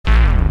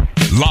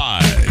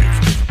Live.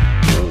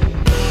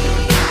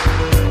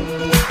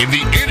 In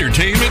the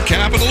entertainment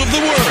capital of the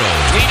world.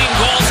 Leading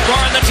goal scorer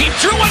on the team.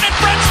 Drew one in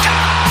front.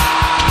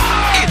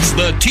 It's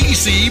the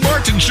T.C.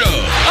 Martin Show.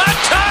 A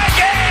tie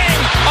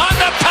game on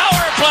the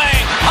power play.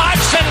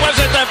 Hodgson was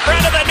at the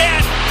front of the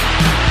net.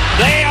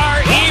 They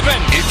are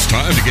even. It's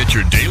time to get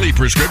your daily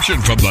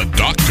prescription from the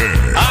doctor.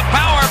 A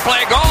power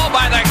play goal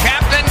by the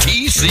captain.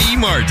 T.C.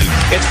 Martin.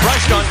 It's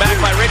brushed on back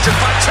by Richard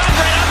Butchuk.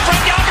 Right up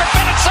front. Yonder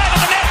fed inside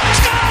of the net.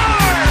 Score!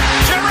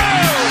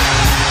 Giroux!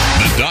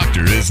 The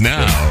doctor is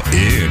now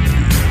in.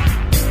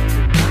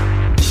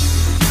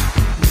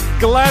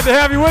 Glad to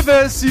have you with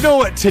us. You know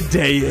what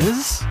today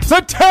is? It's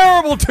a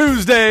terrible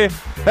Tuesday.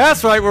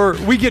 That's right, where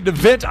we get to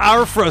vent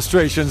our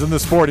frustrations in the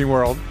sporting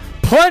world.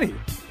 Plenty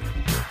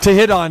to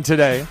hit on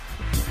today.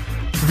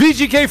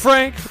 VGK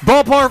Frank,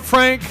 Ballpark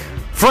Frank,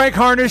 Frank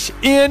Harnish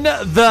in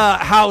the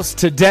house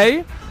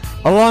today,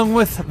 along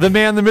with the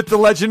man, the myth, the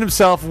legend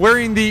himself,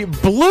 wearing the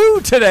blue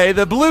today,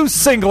 the blue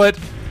singlet,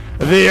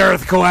 the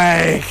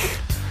Earthquake.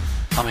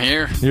 I'm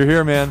here. You're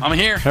here, man. I'm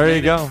here. There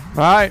you go. All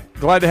right.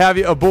 Glad to have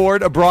you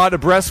aboard, abroad,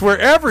 abreast,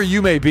 wherever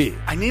you may be.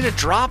 I need a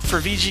drop for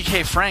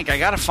VGK Frank. I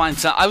got to find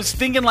some. I was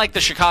thinking like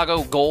the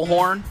Chicago goal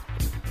horn.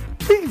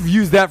 We've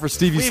used that for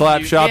Stevie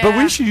Slapshot, but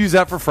we should use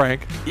that for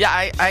Frank. Yeah,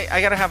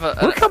 I got to have a...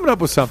 We're coming up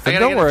with something. I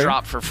gotta Don't get worry. a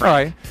drop for Frank.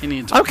 All right. He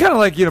needs I'm kind of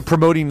like,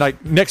 promoting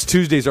like next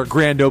Tuesday's our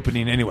grand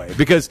opening anyway,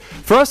 because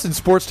for us in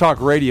Sports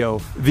Talk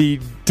Radio, the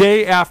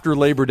day after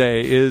Labor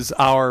Day is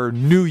our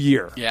new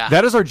year. Yeah.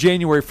 That is our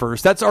January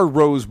 1st. That's our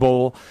Rose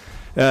Bowl.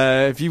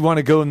 If you want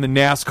to go in the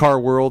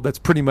NASCAR world, that's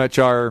pretty much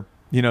our,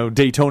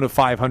 Daytona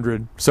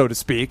 500, so to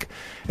speak.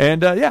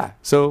 And,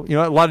 so,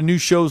 a lot of new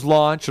shows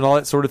launch and all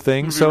that sort of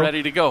thing. We'll be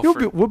ready to go.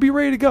 We'll be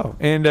ready to go.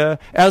 And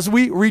as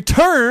we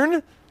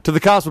return to the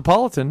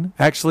Cosmopolitan,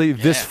 actually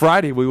this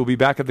Friday, we will be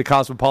back at the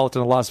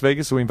Cosmopolitan in Las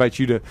Vegas. So we invite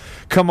you to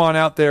come on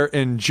out there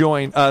and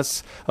join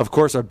us. Of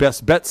course, our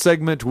Best Bet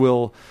segment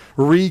will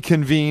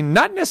reconvene,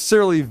 not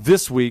necessarily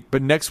this week,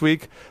 but next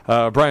week.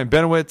 Brian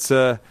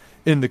Benowitz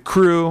in the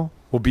crew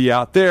will be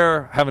out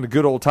there having a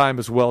good old time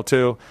as well,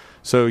 too.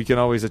 So you can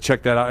always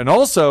check that out. And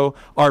also,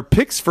 our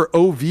Picks for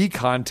OV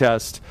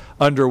contest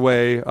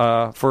underway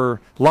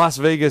for Las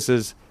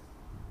Vegas's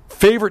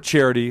favorite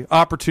charity,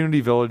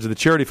 Opportunity Village. The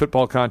charity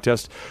football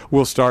contest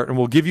will start, and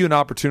we'll give you an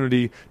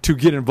opportunity to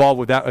get involved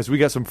with that, as we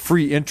got some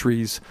free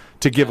entries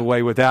to give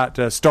away with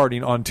that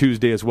starting on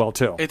Tuesday as well,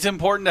 too. It's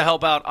important to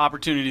help out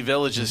Opportunity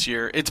Village this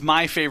year. It's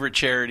my favorite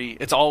charity.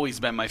 It's always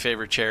been my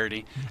favorite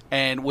charity.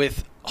 And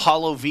with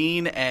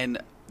Halloween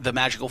and the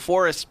Magical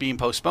Forest being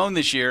postponed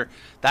this year,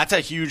 that's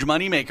a huge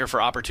moneymaker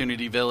for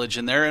Opportunity Village,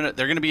 and they're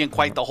going to be in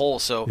quite the hole.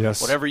 So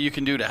whatever you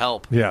can do to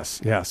help. Yes,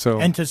 yeah.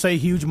 So and to say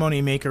huge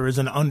moneymaker is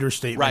an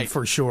understatement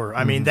for sure.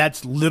 I mean,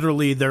 that's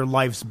literally their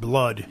life's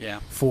blood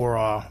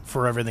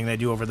for everything they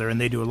do over there, and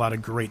they do a lot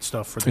of great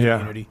stuff for the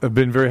community. I've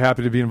been very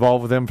happy to be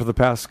involved with them for the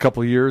past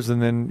couple of years,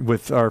 and then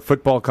with our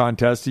football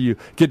contest, you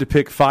get to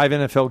pick 5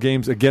 NFL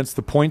games against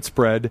the point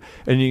spread,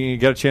 and you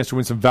get a chance to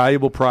win some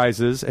valuable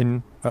prizes.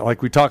 And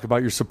like we talked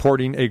about, you're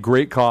supporting a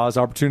great cause,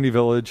 Opportunity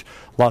Village,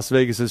 Las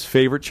Vegas's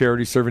favorite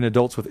charity serving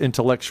adults with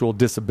intellectual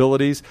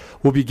disabilities.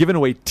 We'll be giving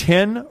away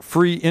 10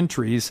 free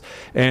entries,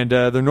 and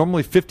they're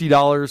normally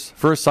 $50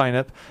 for a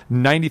sign-up,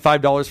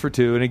 $95 for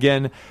 2. And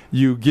again,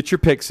 you get your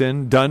picks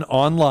in, done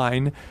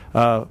online.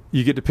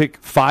 You get to pick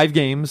 5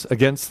 games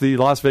against the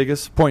Las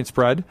Vegas point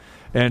spread.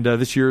 And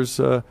this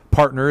year's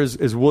partner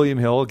is William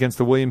Hill against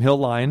the William Hill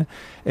line.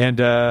 And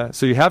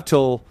so you have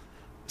till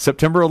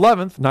September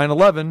 11th,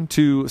 9/11,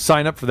 to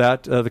sign up for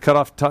that. The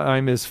cutoff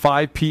time is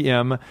 5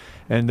 p.m.,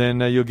 and then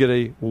you'll get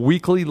a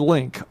weekly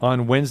link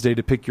on Wednesday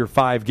to pick your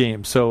 5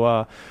 games.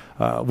 So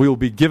we will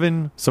be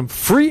giving some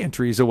free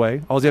entries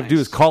away. All you have to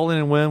do is call in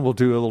and win. We'll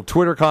do a little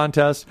Twitter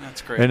contest.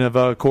 That's great. And,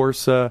 of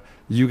course,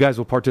 you guys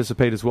will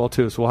participate as well,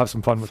 too, so we'll have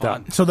some fun with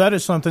that. So that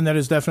is something that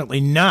is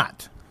definitely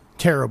not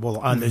terrible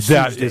on this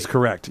That Tuesday. is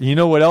correct. You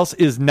know what else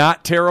is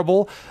not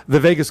terrible? The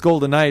Vegas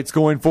Golden Knights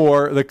going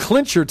for the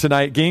clincher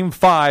tonight, Game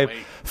 5,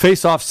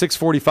 face-off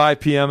 6:45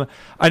 p.m.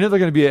 I know they're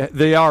going to be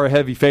they are a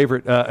heavy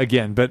favorite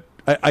again, but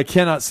I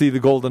cannot see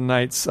the Golden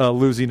Knights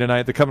losing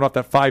tonight. They're coming off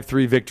that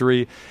 5-3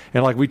 victory,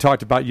 and like we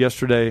talked about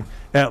yesterday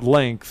at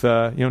length,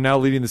 now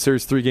leading the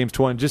series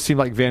 3-1. Just seemed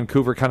like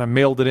Vancouver kind of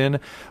mailed it in.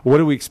 What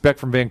do we expect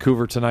from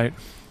Vancouver tonight?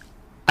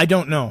 I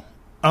don't know.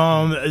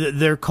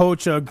 Their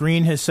coach,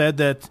 Green, has said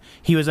that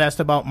he was asked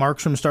about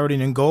Markstrom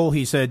starting in goal.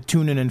 He said,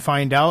 tune in and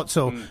find out.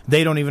 So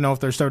they don't even know if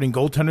their starting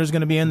goaltender is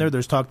going to be in there.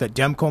 There's talk that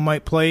Demko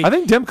might play. I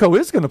think Demko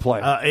is going to play.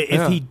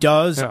 If he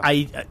does,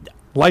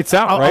 Lights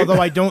out, right?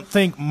 Although I don't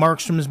think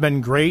Markstrom has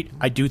been great,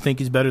 I do think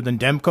he's better than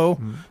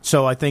Demko.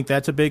 So I think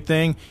that's a big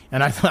thing.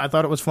 And I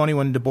thought it was funny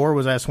when DeBoer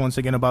was asked once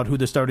again about who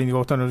the starting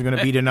goaltender was going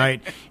to be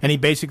tonight, and he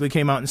basically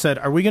came out and said,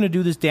 "Are we going to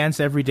do this dance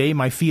every day?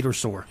 My feet are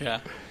sore." Yeah.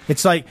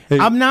 It's like,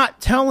 I'm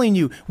not telling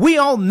you. We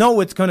all know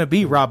it's going to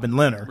be Robin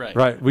Lehner.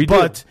 Right. We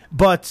do.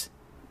 But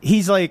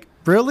he's like,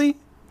 really?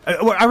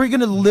 Are we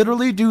going to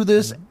literally do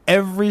this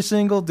every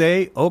single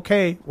day?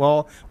 Okay.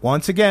 Well,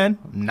 once again,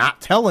 not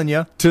telling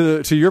you.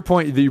 To your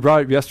point that you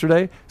brought up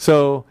yesterday,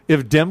 so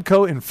if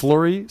Demko and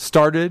Fleury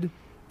started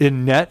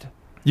in net,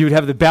 you would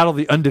have the battle of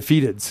the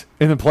undefeateds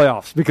in the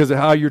playoffs because of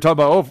how you're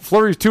talking about,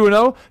 Fleury's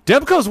 2-0,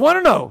 Demko's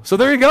 1-0. So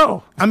there you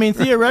go. I mean,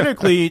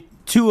 theoretically,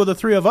 2 of the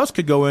 3 of us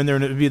could go in there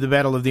and it would be the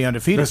battle of the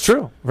undefeateds. That's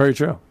true. Very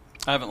true.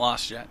 I haven't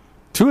lost yet.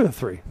 2 of the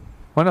 3.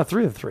 Why not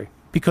 3 of the 3?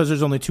 Because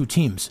there's only 2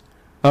 teams.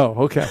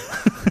 Oh, okay.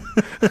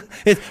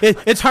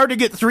 It's hard to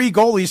get 3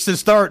 goalies to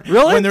start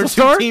when there's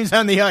 2 teams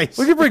on the ice.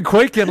 We could bring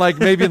Quake in like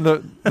maybe in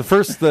the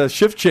first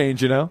shift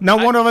change, Now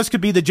one of us could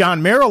be the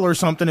John Merrill or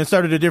something and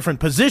start at a different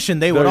position.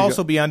 They would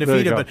also be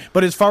undefeated.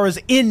 But as far as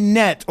in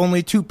net,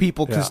 only 2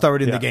 people can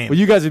start in the game. Well,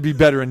 you guys would be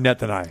better in net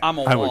than I. I'm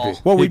a I wall. would be.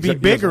 Well, we'd be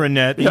bigger in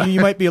net.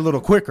 You might be a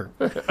little quicker.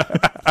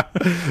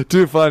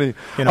 Too funny.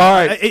 All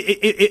right.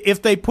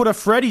 If they put a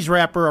Freddy's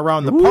wrapper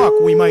around the puck,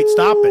 we might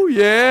stop it.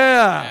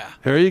 Yeah.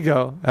 There you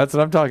go. That's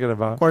what I'm talking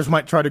about. Of course,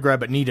 might try to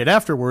grab it needed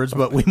afterwards,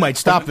 but we might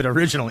stop it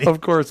originally. Of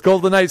course.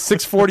 Golden Knights,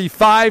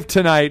 6:45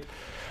 tonight.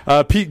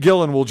 Pete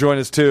Gillen will join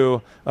us,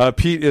 too.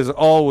 Pete is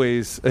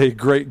always a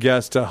great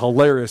guest,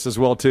 hilarious as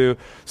well, too.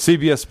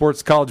 CBS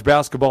Sports college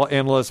basketball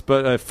analyst,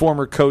 but a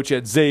former coach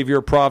at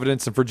Xavier,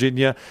 Providence, and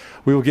Virginia.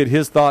 We will get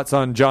his thoughts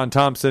on John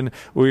Thompson.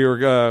 We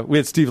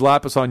had Steve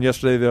Lapis on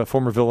yesterday, the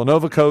former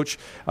Villanova coach.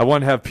 I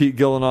want to have Pete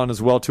Gillen on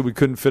as well, too. We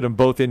couldn't fit them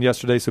both in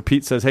yesterday, so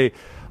Pete says, hey,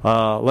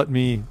 let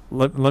me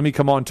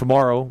come on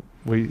tomorrow.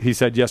 He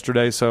said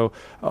yesterday, so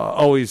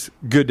always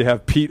good to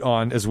have Pete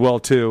on as well,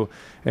 too.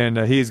 And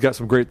he's got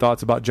some great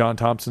thoughts about John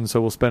Thompson,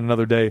 so we'll spend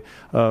another day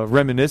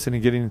reminiscing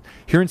and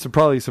hearing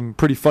some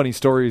pretty funny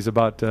stories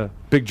about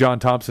Big John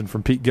Thompson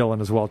from Pete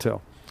Gillen as well,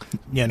 too.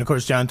 Yeah, and of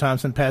course, John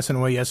Thompson passing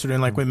away yesterday.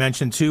 And like we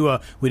mentioned, too,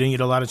 we didn't get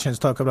a lot of chance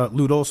to talk about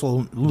Lute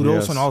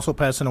Olson also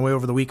passing away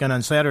over the weekend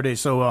on Saturday.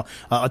 So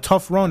a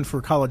tough run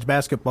for college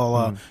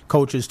basketball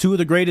coaches. 2 of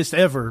the greatest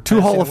ever. 2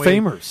 Hall of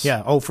Famers.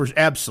 Yeah,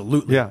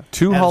 absolutely. Yeah,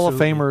 2 Hall of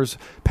Famers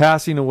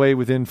passing away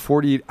within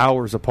 48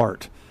 hours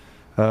apart.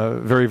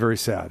 Very, very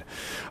sad.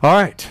 All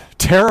right,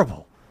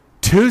 terrible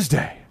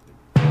Tuesday.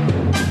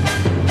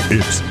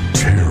 It's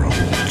Terrible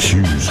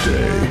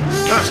Tuesday.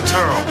 That's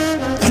terrible.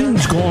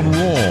 Things gone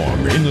wrong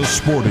in the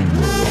sporting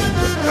world.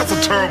 That's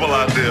a terrible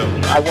idea.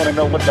 I want to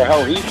know what the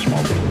hell he's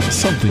smoking.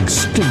 Something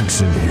stinks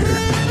in here.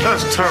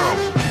 That's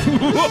terrible.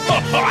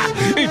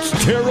 It's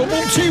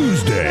Terrible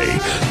Tuesday.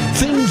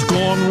 Things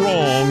gone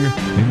wrong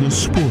in the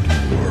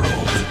sporting world.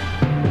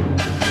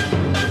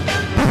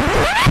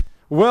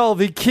 Well,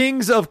 the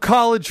kings of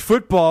college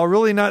football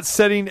really not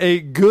setting a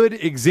good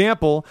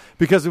example,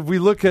 because if we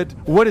look at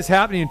what is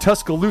happening in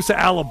Tuscaloosa,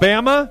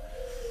 Alabama,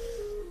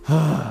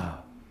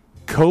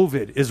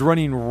 COVID is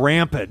running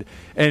rampant.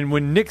 And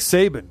when Nick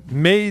Saban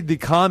made the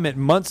comment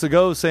months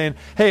ago saying,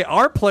 hey,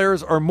 our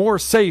players are more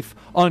safe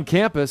on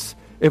campus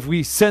if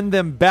we send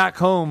them back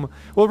home.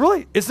 Well,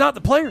 really, it's not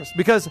the players,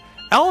 because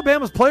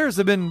Alabama's players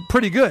have been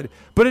pretty good,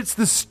 but it's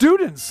the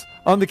students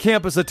on the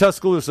campus of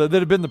Tuscaloosa that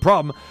have been the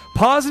problem.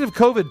 Positive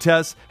COVID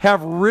tests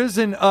have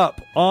risen up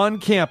on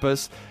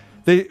campus.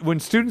 When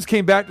students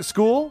came back to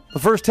school, the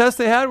first test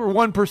they had were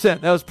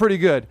 1%. That was pretty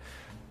good.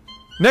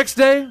 Next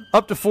day,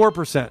 up to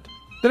 4%.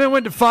 Then it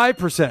went to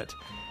 5%.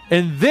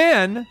 And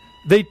then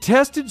they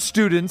tested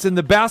students in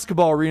the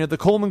basketball arena at the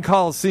Coleman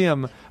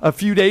Coliseum a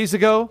few days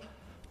ago.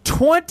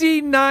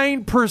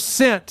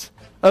 29%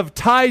 of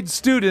Tide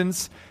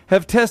students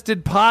have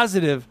tested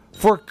positive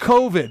for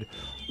COVID.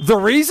 The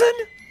reason?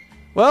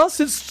 Well,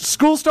 since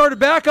school started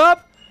back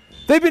up,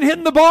 they've been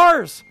hitting the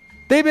bars.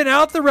 They've been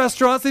out the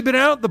restaurants. They've been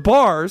out at the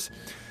bars.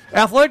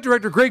 Athletic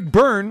Director Greg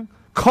Byrne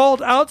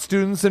called out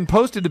students and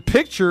posted a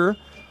picture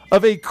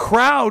of a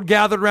crowd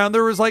gathered around.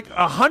 There was like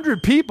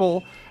 100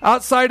 people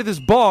outside of this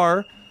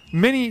bar.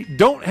 Many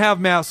don't have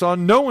masks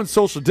on. No one's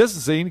social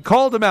distancing. He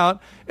called them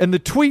out, and the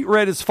tweet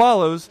read as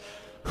follows: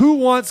 who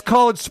wants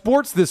college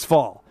sports this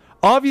fall?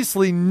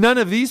 Obviously, none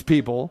of these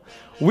people.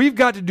 We've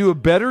got to do a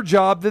better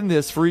job than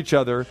this for each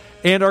other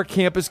and our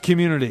campus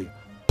community.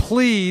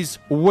 Please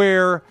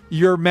wear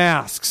your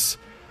masks.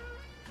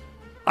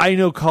 I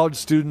know college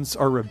students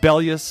are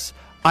rebellious.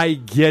 I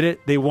get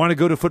it. They want to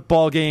go to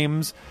football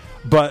games,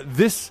 but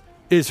this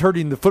is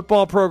hurting the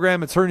football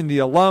program. It's hurting the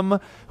alum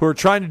who are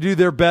trying to do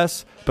their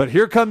best. But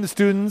here come the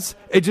students.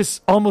 It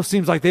just almost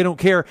seems like they don't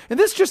care. And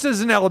this just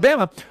is in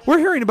Alabama. We're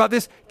hearing about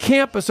this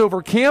campus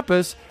over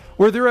campus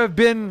where there have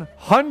been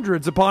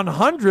hundreds upon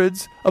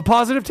hundreds of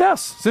positive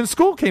tests since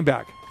school came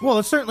back. Well,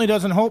 it certainly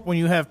doesn't help when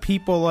you have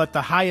people at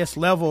the highest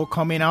level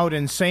coming out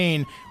and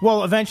saying,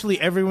 well,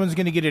 eventually everyone's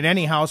going to get it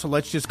anyhow, so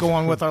let's just go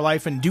on with our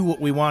life and do what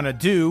we want to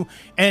do.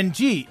 And,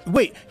 gee,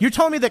 wait, you're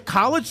telling me that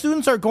college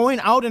students are going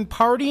out and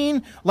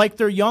partying like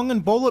they're young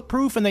and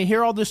bulletproof, and they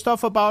hear all this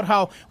stuff about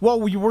how, well,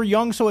 we're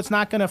young, so it's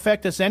not going to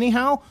affect us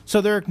anyhow,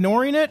 so they're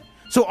ignoring it?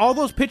 So all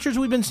those pictures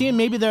we've been seeing,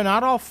 maybe they're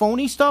not all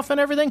phony stuff and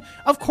everything.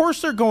 Of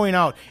course they're going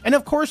out. And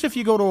of course if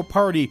you go to a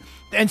party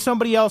and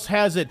somebody else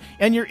has it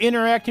and you're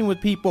interacting with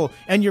people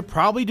and you're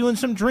probably doing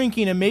some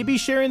drinking and maybe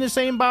sharing the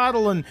same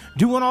bottle and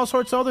doing all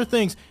sorts of other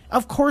things,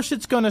 of course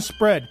it's going to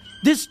spread.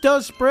 This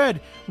does spread.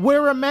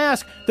 Wear a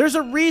mask. There's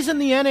a reason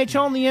the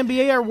NHL and the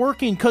NBA are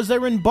working, because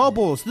they're in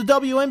bubbles. The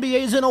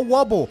WNBA is in a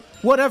wubble,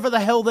 whatever the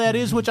hell that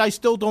is, which I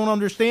still don't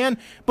understand.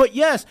 But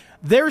yes,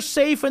 they're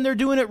safe and they're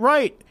doing it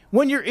right.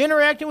 When you're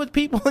interacting with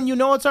people and you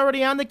know it's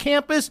already on the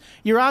campus,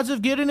 your odds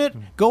of getting it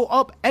go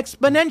up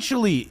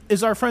exponentially,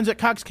 as our friends at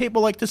Cox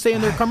Cable like to say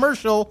in their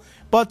commercial.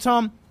 But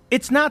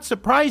it's not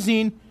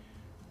surprising,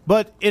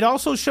 but it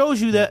also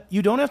shows you that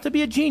you don't have to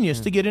be a genius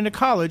to get into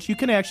college. You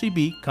can actually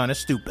be kind of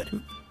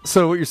stupid.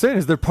 So what you're saying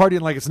is they're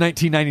partying like it's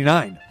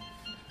 1999.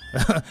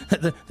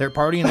 They're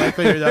partying like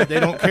they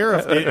don't care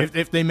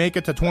if they make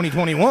it to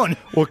 2021.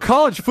 Well,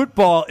 college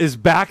football is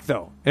back,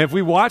 though. And if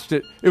we watched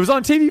it, it was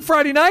on TV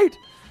Friday night.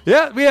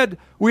 Yeah, we had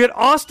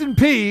Austin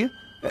Peay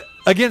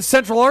against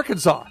Central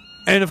Arkansas.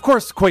 And, of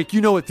course, Quake,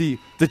 you know what the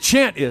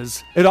chant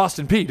is at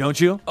Austin Peay, don't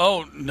you?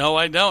 Oh, no,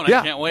 I don't.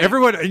 Yeah, I can't wait.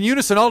 Everyone in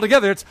unison all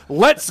together, it's,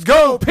 let's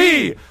go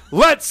Peay!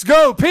 Let's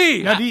go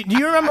Peay! Now, do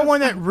you remember when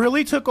that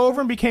really took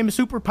over and became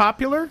super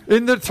popular?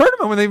 In the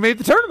tournament, when they made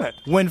the tournament.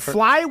 When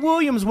Fly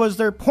Williams was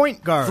their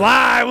point guard.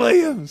 Fly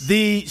Williams!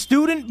 The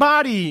student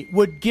body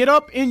would get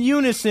up in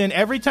unison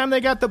every time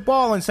they got the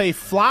ball and say,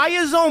 Fly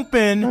is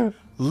open,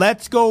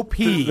 let's go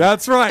Peay.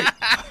 That's right.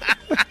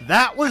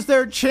 That was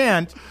their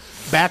chant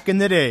back in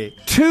the day.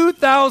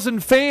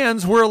 2,000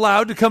 fans were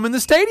allowed to come in the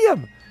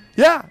stadium.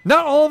 Yeah,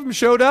 not all of them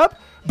showed up,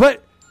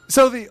 but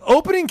so the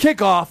opening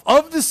kickoff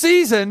of the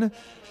season,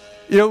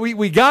 you know,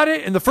 we got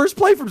it, and the first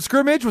play from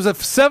scrimmage was a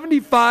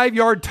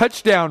 75-yard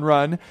touchdown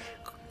run.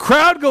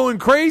 Crowd going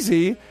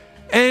crazy,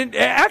 and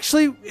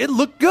actually it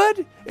looked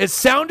good. It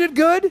sounded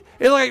good.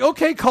 It's like,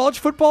 okay, college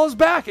football is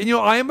back. And, you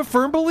know, I am a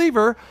firm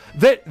believer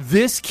that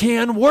this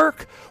can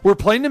work. We're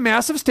playing in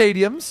massive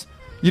stadiums.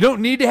 You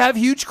don't need to have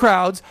huge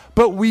crowds,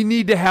 but we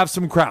need to have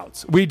some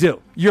crowds. We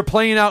do. You're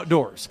playing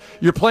outdoors.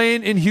 You're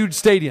playing in huge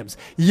stadiums.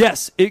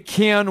 Yes, it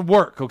can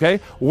work, okay?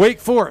 Wake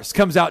Forest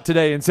comes out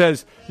today and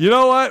says, you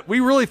know what?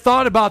 We really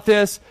thought about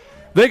this.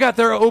 They got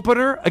their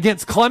opener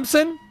against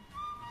Clemson.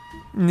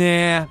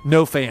 Nah,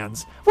 no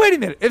fans. Wait a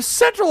minute. If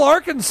Central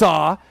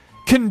Arkansas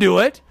can do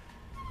it,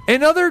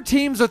 and other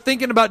teams are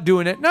thinking about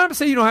doing it, now I'm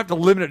saying you don't have to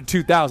limit it to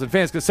 2,000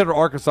 fans, because Central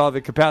Arkansas,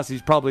 the capacity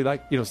is probably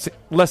like, you know,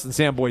 less than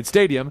Sam Boyd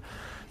Stadium.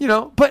 You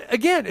know, but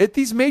again, at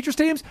these major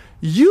stadiums,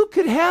 you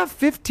could have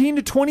 15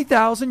 to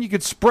 20,000. You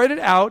could spread it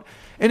out.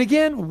 And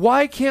again,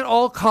 why can't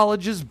all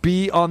colleges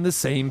be on the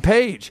same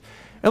page?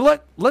 And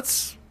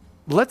let's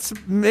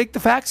make the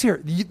facts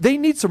here. They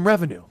need some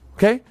revenue,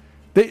 okay?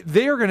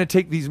 They are going to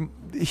take these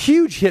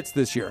huge hits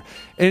this year.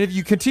 And if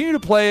you continue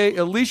to play,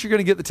 at least you're going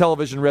to get the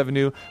television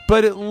revenue.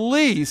 But at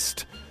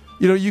least,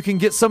 you know, you can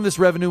get some of this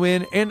revenue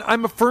in. And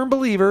I'm a firm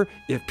believer,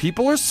 if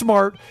people are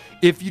smart,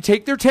 if you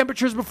take their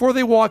temperatures before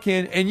they walk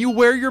in and you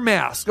wear your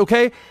mask,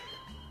 okay?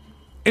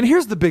 And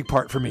here's the big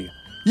part for me.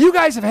 You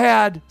guys have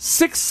had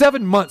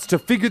 6-7 months to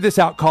figure this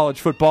out,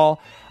 college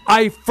football.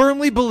 I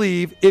firmly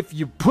believe if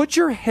you put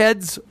your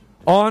heads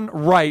on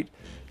right,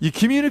 you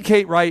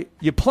communicate right,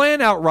 you plan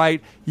out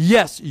right,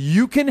 yes,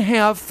 you can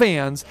have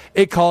fans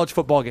at college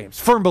football games.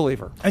 Firm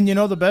believer. And you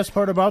know the best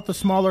part about the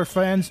smaller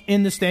fans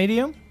in the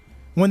stadium?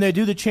 When they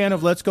do the chant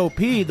of let's go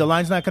Peay, the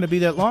line's not going to be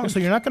that long, so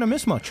you're not going to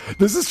miss much.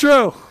 This is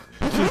true.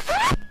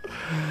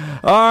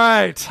 All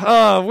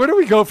right. Where do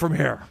we go from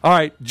here? All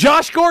right.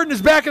 Josh Gordon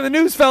is back in the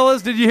news,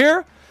 fellas. Did you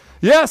hear?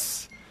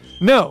 Yes.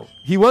 No.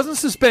 He wasn't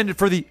suspended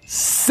for the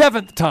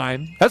 7th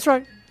time. That's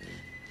right.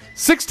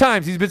 6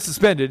 times he's been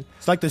suspended.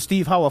 It's like the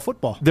Steve Howe of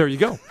football. There you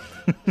go.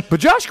 But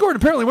Josh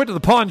Gordon apparently went to the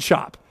pawn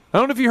shop. I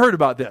don't know if you heard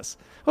about this.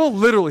 Well,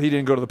 literally he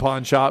didn't go to the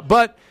pawn shop,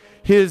 but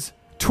his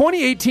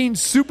 2018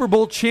 Super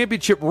Bowl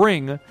championship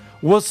ring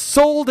was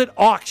sold at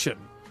auction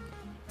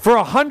for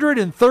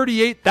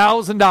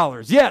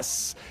 $138,000.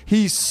 Yes,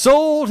 he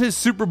sold his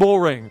Super Bowl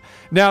ring.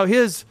 Now,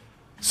 his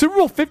Super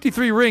Bowl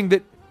 53 ring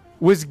that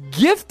was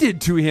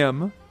gifted to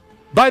him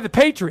by the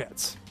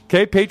Patriots.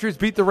 Okay, Patriots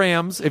beat the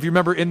Rams, if you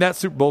remember, in that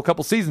Super Bowl a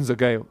couple seasons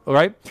ago, all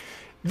right?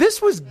 This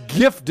was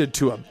gifted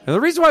to him. And the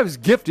reason why it was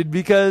gifted,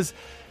 because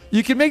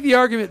you can make the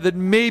argument that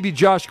maybe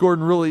Josh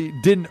Gordon really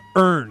didn't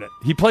earn it.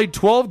 He played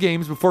 12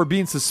 games before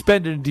being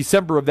suspended in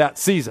December of that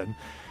season.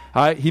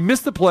 He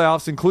missed the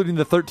playoffs, including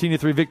the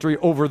 13-3 victory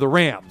over the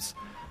Rams.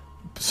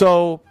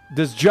 So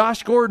does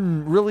Josh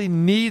Gordon really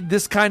need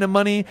this kind of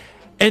money?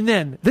 And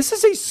then, this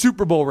is a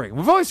Super Bowl ring.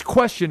 We've always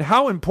questioned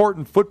how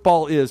important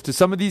football is to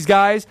some of these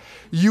guys.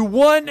 You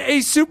won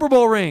a Super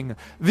Bowl ring,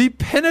 the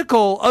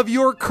pinnacle of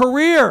your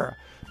career.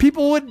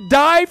 People would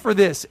die for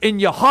this, and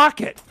you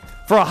hawk it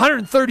for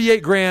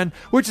 $138,000,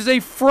 which is a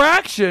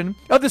fraction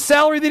of the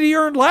salary that he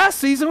earned last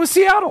season with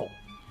Seattle.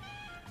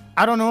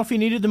 I don't know if he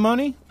needed the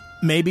money.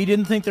 Maybe he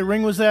didn't think the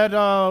ring was that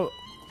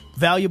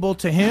valuable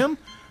to him.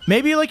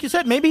 Maybe, like you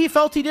said, maybe he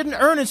felt he didn't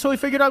earn it, so he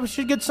figured out we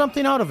should get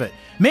something out of it.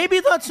 Maybe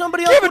he thought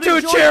somebody else give would it to a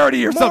enjoy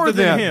charity or more something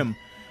than then. him.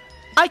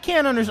 I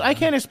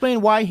can't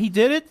explain why he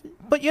did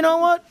it, but you know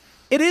what?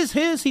 It is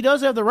his. He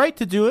does have the right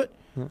to do it.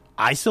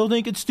 I still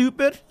think it's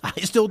stupid. I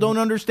still don't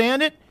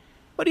understand it,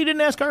 but he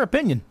didn't ask our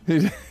opinion.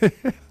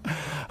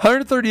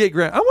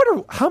 $138,000. I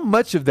wonder how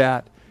much of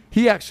that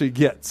he actually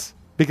gets,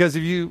 because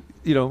if you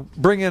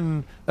bring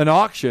in an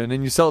auction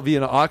and you sell it via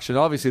an auction,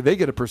 obviously they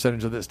get a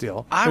percentage of this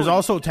deal. There's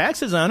also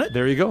taxes on it.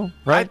 There you go.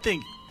 Right? I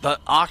think the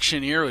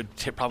auctioneer would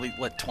probably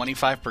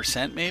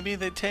 25% maybe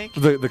they'd take.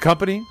 The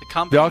company,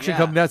 the auction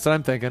company. That's what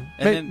I'm thinking.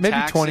 And maybe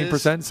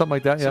 20%, something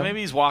like that. Yeah. So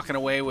maybe he's walking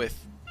away with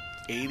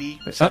 70,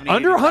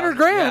 under $100,000.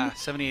 Yeah,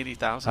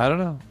 80,000. I don't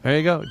know. There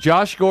you go.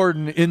 Josh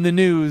Gordon in the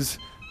news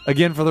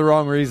again for the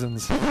wrong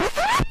reasons.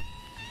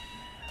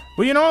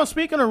 Well,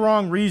 speaking of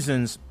wrong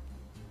reasons,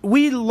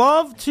 we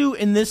love to,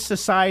 in this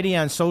society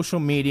on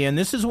social media, and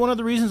this is one of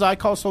the reasons I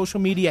call social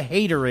media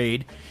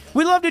haterade,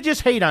 we love to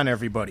just hate on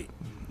everybody.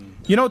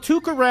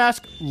 Tuukka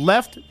Rask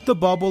left the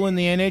bubble in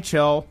the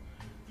NHL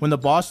when the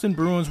Boston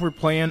Bruins were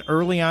playing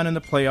early on in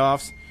the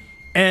playoffs,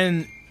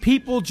 and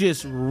people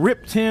just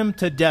ripped him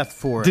to death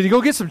for it. Did he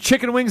go get some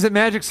chicken wings at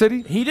Magic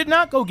City? He did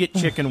not go get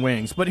chicken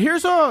wings, but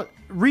here's a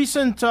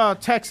recent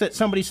text that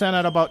somebody sent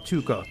out about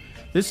Tuukka.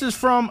 This is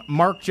from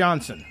Mark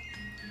Johnson.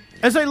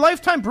 As a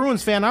lifetime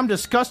Bruins fan, I'm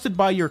disgusted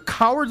by your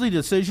cowardly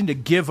decision to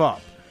give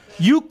up.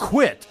 You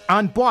quit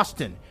on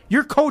Boston,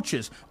 your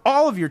coaches,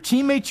 all of your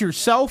teammates,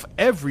 yourself,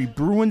 every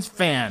Bruins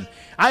fan.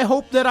 I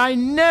hope that I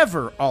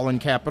never, all in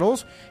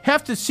capitals,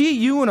 have to see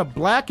you in a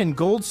black and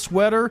gold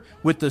sweater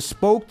with the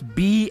spoked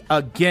B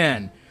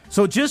again.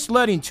 So just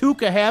letting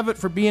Tuukka have it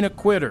for being a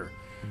quitter.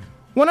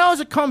 Well, now as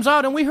it comes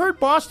out, and we heard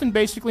Boston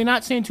basically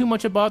not saying too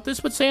much about this,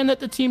 but saying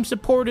that the team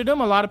supported him.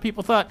 A lot of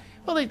people thought,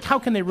 well, how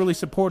can they really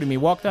support him? He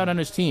walked out on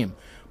his team.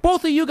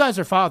 Both of you guys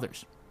are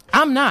fathers.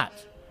 I'm not.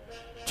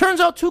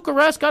 Turns out Tuukka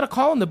Rask got a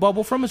call in the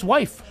bubble from his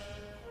wife.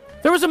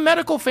 There was a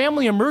medical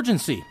family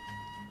emergency.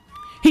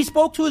 He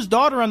spoke to his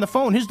daughter on the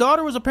phone. His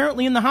daughter was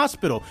apparently in the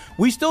hospital.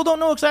 We still don't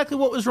know exactly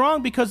what was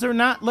wrong because they're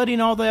not letting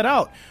all that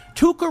out.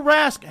 Tuukka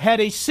Rask had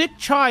a sick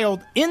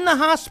child in the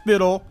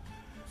hospital.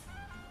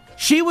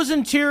 She was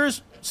in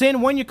tears,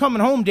 saying, "When you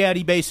coming home,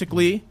 Daddy,"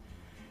 basically.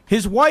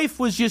 His wife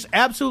was just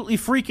absolutely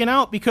freaking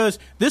out because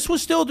this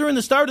was still during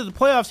the start of the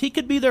playoffs. He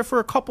could be there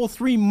for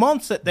 3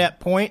 months at that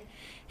point.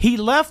 He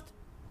left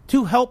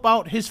to help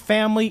out his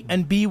family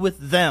and be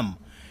with them.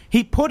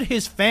 He put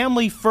his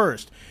family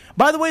first.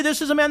 By the way,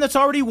 this is a man that's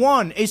already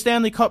won a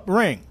Stanley Cup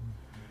ring.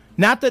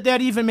 Not that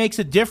that even makes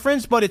a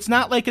difference, but it's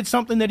not like it's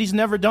something that he's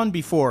never done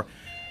before.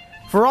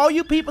 For all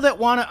you people that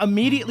want to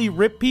immediately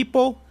rip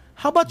people,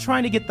 how about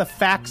trying to get the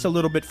facts a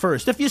little bit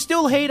first? If you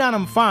still hate on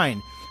him,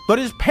 fine. But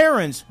as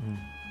parents,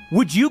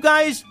 would you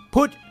guys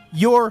put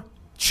your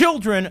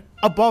children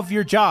above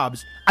your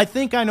jobs? I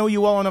think I know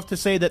you well enough to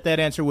say that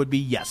answer would be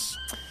yes.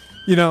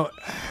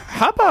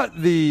 How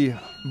about the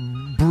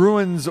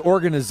Bruins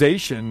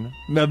organization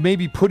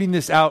maybe putting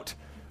this out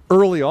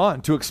early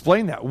on to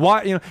explain that?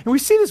 Why? And we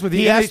see this with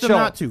the NHL. He asked them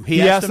not to.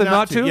 He asked them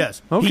not to?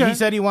 Yes. Okay. He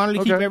said he wanted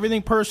to keep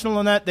everything personal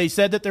in that. They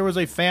said that there was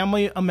a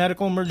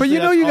medical emergency.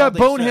 But you got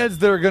boneheads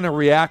that are going to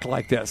react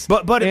like this.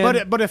 But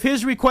if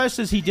his request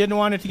is he didn't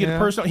want it to get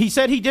personal, he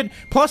said he did.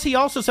 Plus, he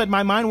also said,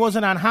 my mind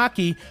wasn't on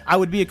hockey. I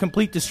would be a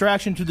complete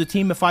distraction to the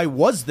team if I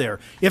was there.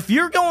 If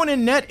you're going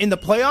in net in the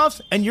playoffs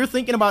and you're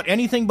thinking about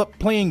anything but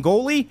playing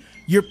goalie,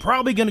 you're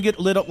probably going to get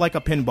lit up like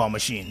a pinball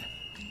machine.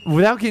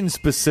 Without getting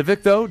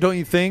specific, though, don't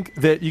you think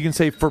that you can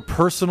say for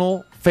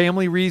personal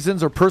family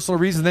reasons or personal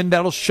reasons, then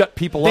that'll shut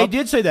people up? They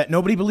did say that.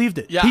 Nobody believed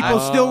it. Yeah, people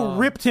still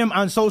ripped him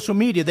on social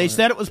media. They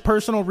said it was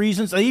personal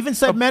reasons. They even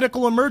said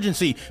medical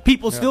emergency.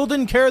 People still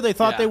didn't care. They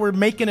thought they were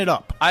making it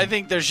up. I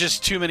think there's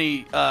just too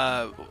many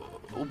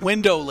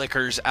window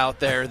lickers out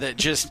there that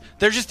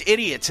they're just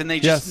idiots, and they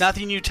just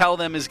nothing you tell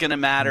them is going to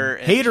matter.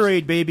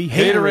 Haterade, baby.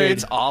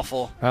 Haterade's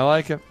awful. I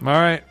like it. All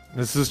right.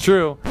 This is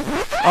true.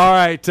 All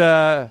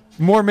right,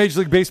 more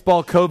Major League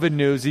Baseball COVID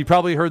news. You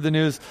probably heard the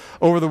news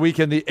over the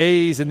weekend. The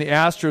A's and the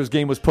Astros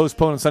game was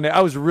postponed on Sunday. I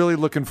was really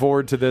looking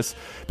forward to this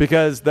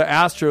because the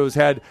Astros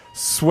had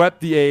swept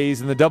the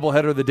A's in the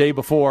doubleheader the day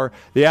before.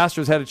 The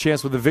Astros had a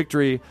chance with a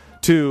victory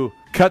to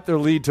cut their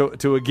lead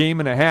to a game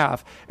and a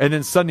half. And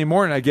then Sunday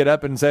morning I get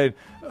up and say,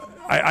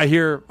 I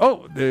hear,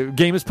 the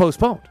game is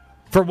postponed.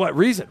 For what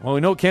reason? Well,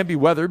 we know it can't be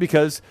weather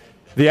because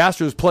the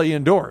Astros play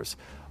indoors.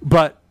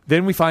 But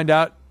then we find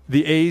out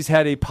the A's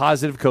had a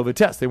positive COVID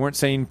test. They weren't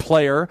saying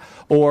player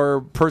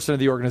or person of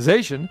the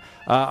organization.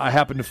 I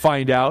happened to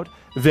find out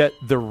that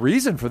the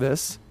reason for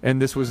this, and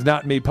this was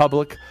not made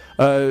public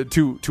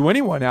to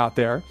anyone out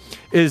there,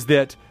 is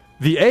that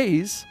the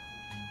A's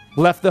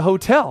left the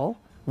hotel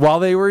while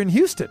they were in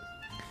Houston.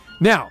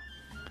 Now,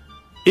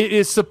 it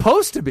is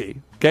supposed to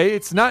be, okay,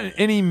 it's not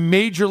any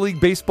Major League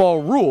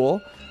Baseball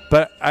rule,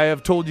 but I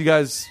have told you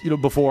guys,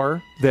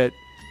 before that,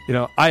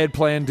 I had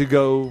planned to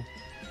go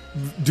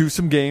do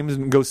some games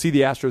and go see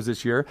the Astros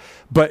this year,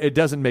 but it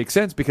doesn't make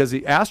sense because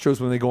the Astros,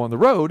 when they go on the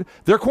road,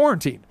 they're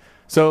quarantined.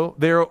 So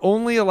they're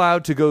only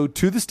allowed to go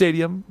to the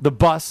stadium, the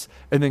bus,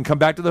 and then come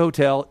back to the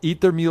hotel,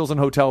 eat their meals in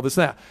hotel, this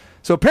and that.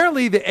 So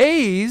apparently the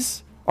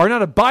A's are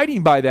not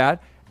abiding by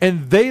that,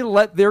 and they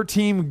let their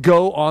team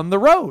go on the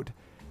road.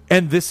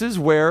 And this is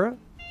where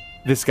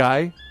this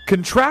guy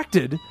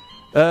contracted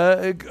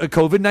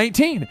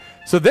COVID-19.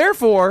 So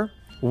therefore,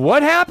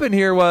 what happened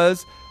here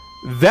was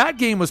that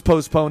game was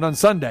postponed on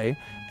Sunday,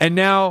 and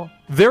now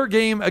their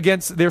game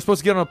they're supposed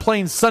to get on a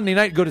plane Sunday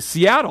night and go to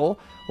Seattle.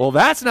 Well,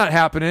 that's not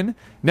happening.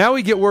 Now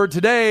we get word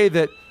today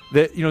that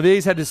the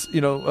A's had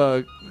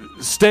to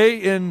stay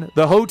in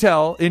the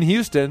hotel in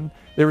Houston.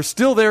 They were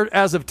still there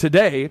as of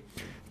today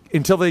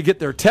until they get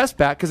their test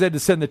back because they had to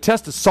send the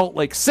test to Salt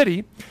Lake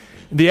City.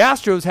 The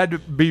Astros had to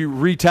be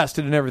retested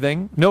and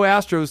everything. No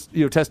Astros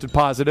tested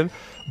positive.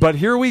 But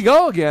here we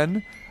go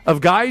again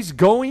of guys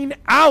going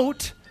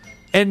out,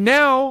 and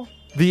now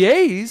the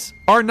A's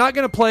are not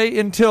going to play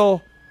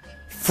until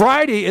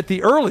Friday at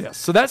the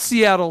earliest. So that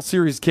Seattle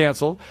series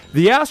canceled.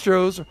 The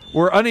Astros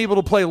were unable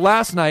to play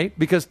last night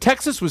because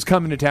Texas was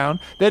coming to town.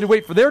 They had to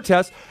wait for their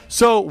test.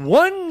 So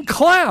one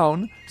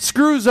clown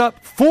screws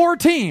up 4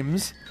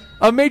 teams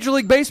of Major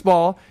League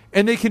Baseball,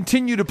 and they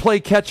continue to play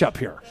catch-up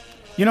here.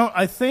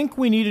 I think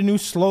we need a new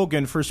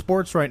slogan for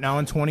sports right now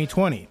in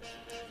 2020.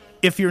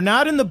 If you're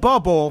not in the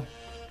bubble,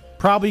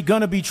 probably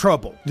going to be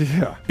trouble.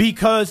 Yeah.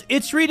 Because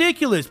it's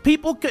ridiculous.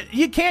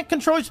 You can't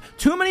control it.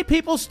 Too many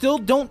people still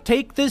don't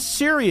take this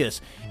serious.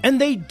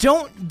 And they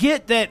don't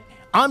get that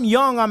I'm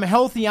young, I'm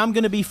healthy, I'm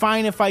going to be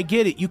fine if I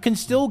get it. You can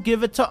still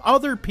give it to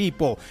other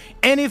people.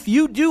 And if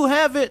you do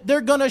have it,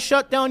 they're going to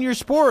shut down your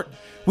sport.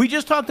 We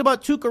just talked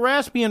about Tuukka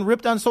Rask being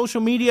ripped on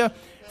social media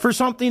for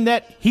something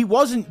that he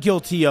wasn't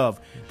guilty of.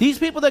 These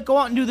people that go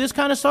out and do this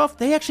kind of stuff,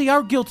 they actually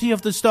are guilty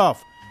of the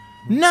stuff.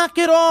 Knock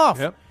it off.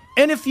 Yep.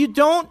 And if you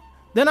don't,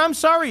 then I'm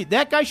sorry.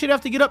 That guy should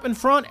have to get up in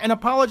front and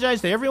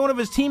apologize to every one of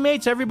his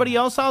teammates, everybody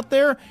else out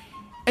there.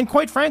 And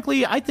quite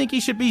frankly, I think he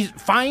should be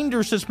fined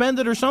or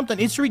suspended or something.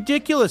 It's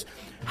ridiculous.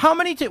 How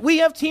many we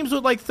have teams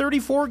with like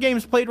 34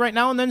 games played right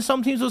now, and then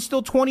some teams with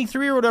still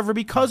 23 or whatever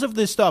because of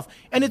this stuff.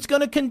 And it's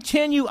going to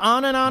continue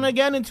on and on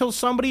again until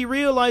somebody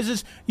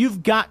realizes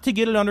you've got to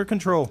get it under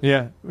control.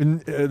 Yeah,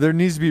 there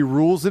needs to be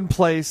rules in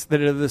place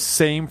that are the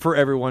same for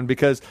everyone,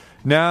 because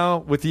now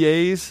with the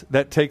A's,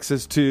 that takes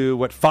us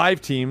to,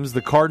 5 teams,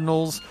 the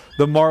Cardinals,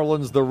 the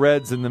Marlins, the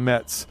Reds, and the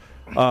Mets,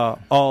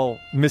 all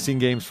missing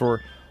games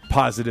for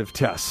positive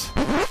tests.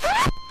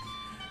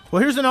 Well,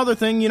 here's another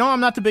thing. I'm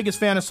not the biggest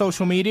fan of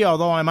social media,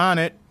 although I'm on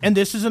it, and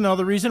this is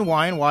another reason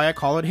why I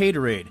call it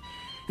Haterade.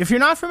 If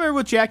you're not familiar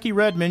with Jackie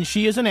Redmond,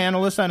 she is an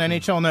analyst on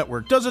NHL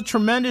Network. Does a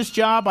tremendous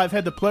job. I've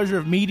had the pleasure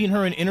of meeting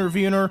her and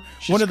interviewing her.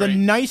 She's one of great. the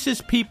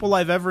nicest people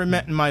I've ever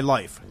met in my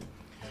life.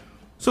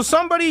 So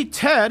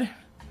Ted,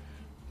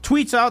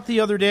 tweets out the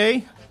other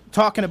day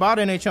talking about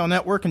NHL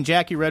Network and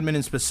Jackie Redmond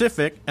in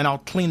specific, and I'll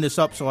clean this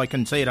up so I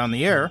can say it on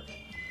the air.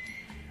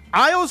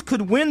 Isles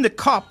could win the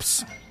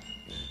cups.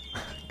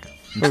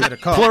 Instead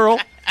of cup. Plural.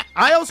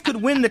 Isles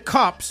could win the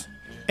cups,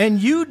 and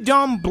you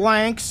dumb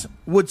blanks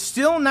would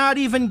still not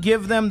even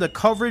give them the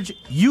coverage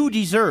you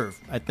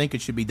deserve. I think it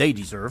should be they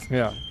deserve.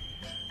 Yeah.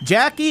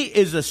 Jackie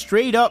is a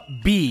straight-up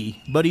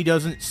B, but he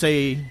doesn't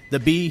say the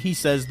B, he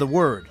says the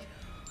word.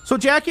 So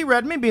Jackie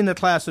Redmond, being the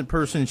classy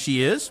person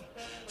she is,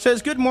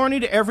 says, "Good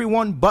morning to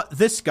everyone but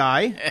this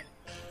guy."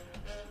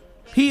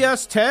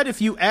 P.S. Ted,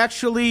 if you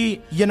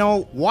actually,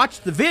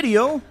 watch the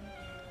video,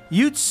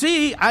 you'd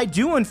see I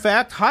do, in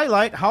fact,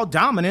 highlight how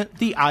dominant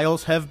the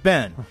Isles have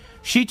been.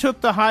 She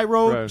took the high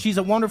road. Right. She's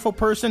a wonderful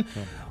person.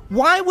 Yeah.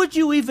 Why would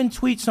you even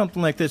tweet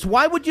something like this?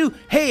 Why would you,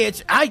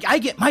 I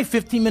get my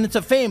 15 minutes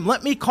of fame.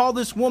 Let me call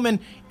this woman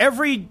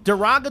every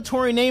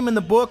derogatory name in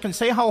the book and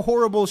say how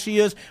horrible she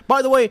is.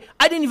 By the way,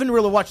 I didn't even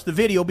really watch the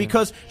video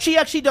because she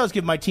actually does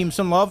give my team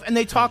some love, and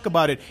they talk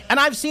about it. And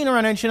I've seen her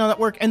on NHL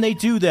Network, and they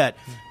do that.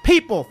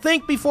 People,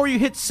 think before you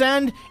hit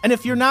send, and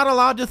if you're not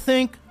allowed to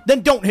think,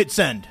 then don't hit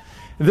send.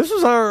 This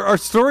was our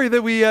story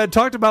that we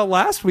talked about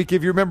last week,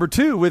 if you remember,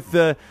 too, with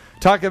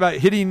talking about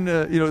hitting,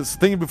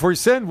 thinking before you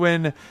send,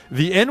 when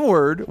the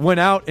N-word went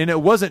out and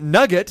it wasn't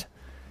nugget.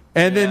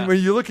 And then when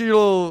you look at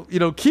your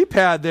little,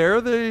 keypad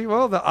there,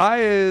 the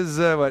I is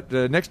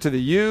next to the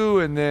U,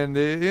 and then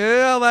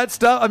that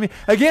stuff. I mean,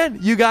 again,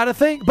 you got to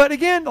think. But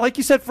again, like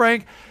you said,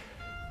 Frank,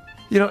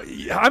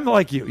 I'm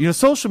like you.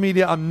 Social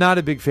media, I'm not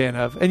a big fan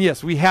of. And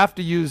yes, we have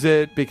to use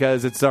it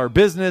because it's our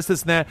business,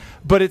 this and that.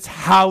 But it's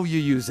how you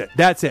use it.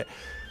 That's it.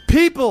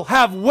 People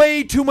have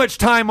way too much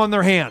time on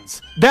their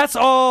hands. That's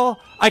all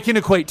I can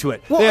equate to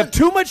it. They have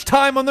too much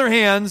time on their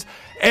hands,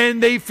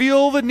 and they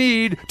feel the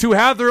need to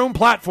have their own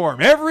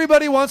platform.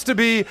 Everybody wants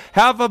to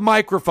have a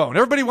microphone.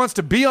 Everybody wants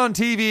to be on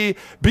TV,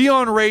 be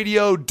on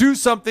radio, do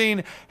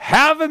something,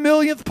 have a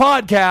millionth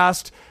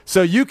podcast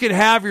so you can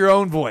have your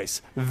own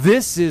voice.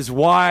 This is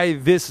why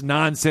this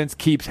nonsense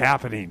keeps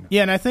happening.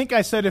 Yeah, and I think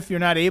I said if you're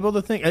not able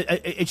to think.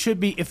 It should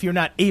be if you're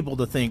not able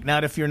to think,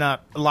 not if you're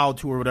not allowed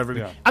to or whatever.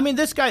 Yeah. I mean,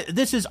 this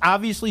is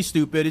obviously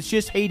stupid. It's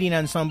just hating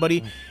on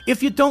somebody.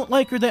 If you don't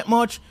like her that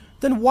much,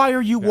 then why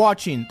are you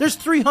watching? There's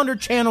 300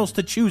 channels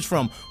to choose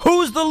from.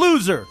 Who's the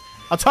loser?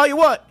 I'll tell you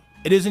what,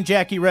 it isn't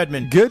Jackie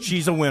Redmond. Good.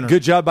 She's a winner.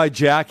 Good job by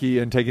Jackie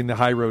and taking the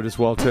high road as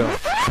well, too.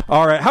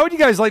 All right. How would you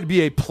guys like to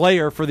be a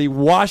player for the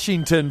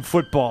Washington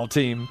football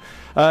team?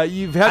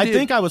 You've had. I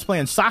think I was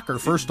playing soccer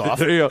first off.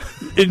 There you go.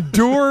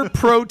 Endure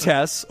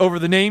protests over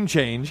the name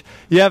change.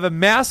 You have a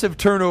massive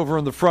turnover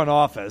in the front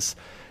office.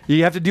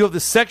 You have to deal with the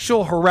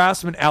sexual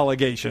harassment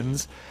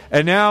allegations.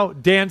 And now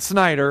Dan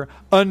Snyder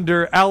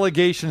under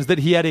allegations that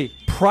he had a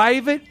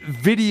private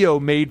video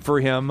made for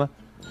him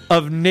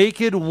of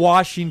naked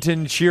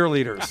Washington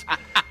cheerleaders.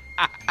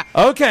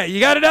 Okay, you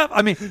got it up?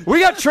 I mean, we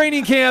got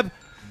training camp.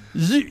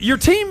 Your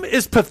team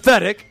is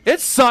pathetic. It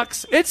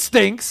sucks. It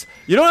stinks.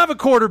 You don't have a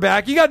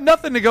quarterback. You got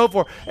nothing to go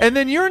for. And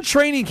then you're in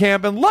training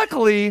camp, and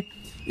luckily,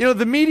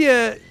 the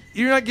media,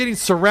 you're not getting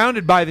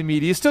surrounded by the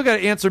media. You still got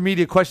to answer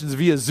media questions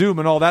via Zoom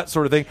and all that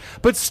sort of thing.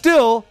 But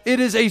still,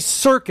 it is a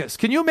circus.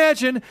 Can you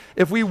imagine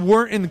if we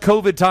weren't in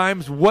COVID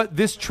times, what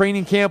this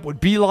training camp would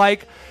be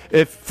like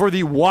for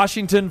the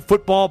Washington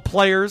football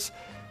players?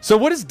 So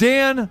what does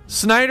Dan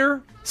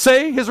Snyder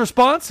say, his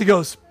response? He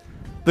goes,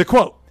 the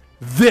quote,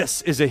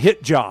 "This is a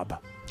hit job."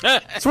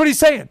 That's what he's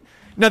saying.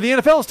 Now, the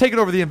NFL has taken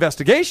over the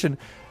investigation.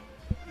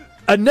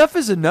 Enough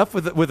is enough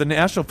with the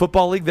National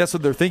Football League. That's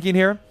what they're thinking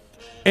here.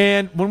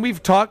 And when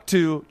we've talked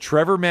to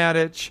Trevor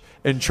Maddich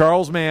and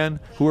Charles Mann,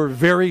 who are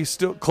very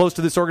still close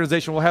to this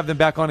organization, we'll have them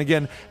back on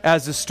again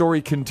as this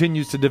story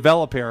continues to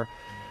develop here.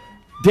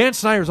 Dan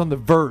Snyder's on the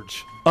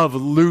verge of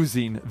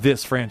losing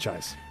this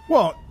franchise.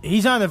 Well,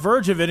 he's on the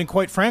verge of it, and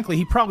quite frankly,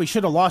 he probably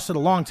should have lost it a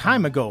long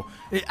time ago.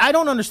 I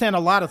don't understand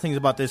a lot of things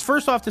about this.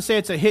 First off, to say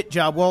it's a hit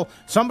job, well,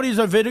 somebody's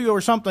a video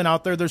or something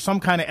out there. There's some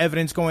kind of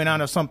evidence going on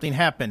if something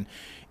happened.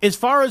 As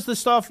far as the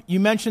stuff, you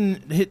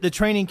mentioned the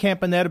training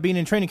camp and that of being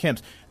in training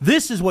camps.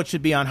 This is what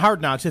should be on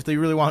Hard Knocks if they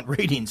really want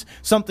ratings.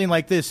 Something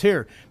like this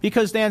here.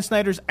 Because Dan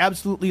Snyder's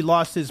absolutely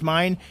lost his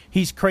mind.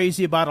 He's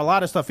crazy about a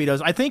lot of stuff he does.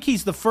 I think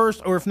he's the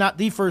first, or if not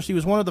the first, he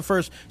was one of the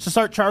first to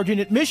start charging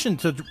admission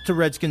to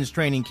Redskins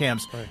training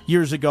camps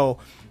years ago.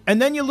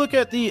 And then you look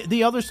at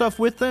the other stuff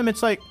with them,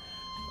 it's like,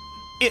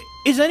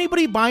 is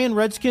anybody buying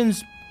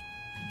Redskins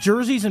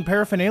jerseys and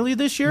paraphernalia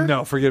this year?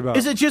 No, forget about it.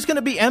 Is it just going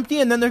to be empty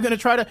and then they're going to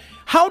try to...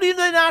 How do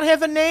they not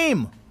have a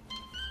name?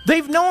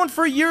 They've known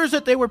for years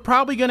that they were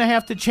probably going to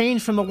have to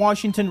change from the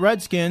Washington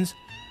Redskins.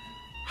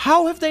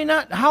 How do they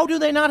not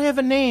have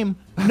a name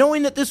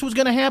knowing that this was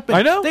going to happen?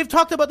 I know. They've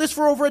talked about this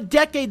for over a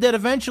decade that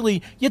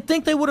eventually you'd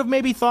think they would have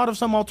maybe thought of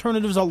some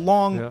alternatives a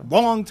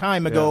long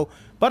time ago. Yeah.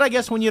 But I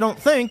guess when you don't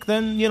think,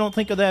 then you don't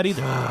think of that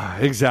either.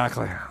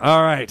 Exactly.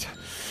 All right.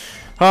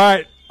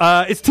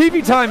 It's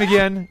TV time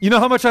again. You know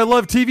how much I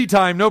love TV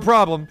time. No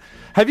problem.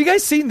 Have you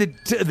guys seen the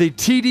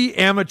TD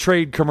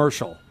Amatrade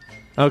commercial?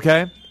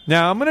 Okay.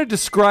 Now, I'm going to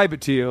describe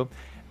it to you,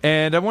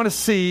 and I want to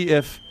see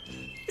if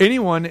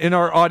anyone in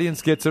our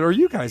audience gets it or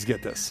you guys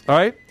get this. All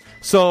right?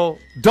 So,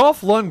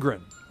 Dolph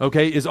Lundgren,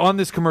 okay, is on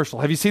this commercial.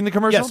 Have you seen the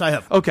commercial? Yes, I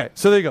have. Okay,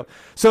 so there you go.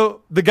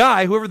 So, the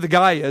guy, whoever the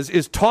guy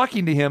is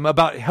talking to him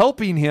about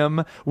helping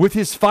him with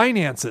his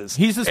finances.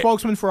 He's the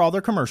spokesman for all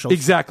their commercials.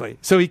 Exactly.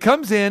 So, he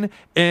comes in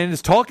and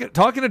is talking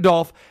to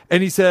Dolph,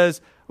 and he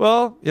says,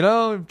 well,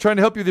 I'm trying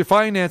to help you with your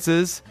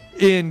finances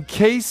in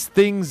case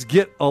things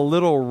get a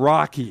little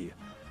rocky.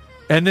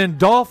 And then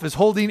Dolph is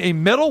holding a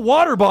metal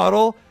water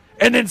bottle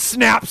and then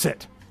snaps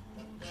it.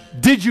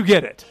 Did you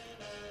get it?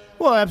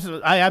 Well,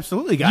 I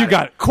absolutely got it. You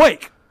got it.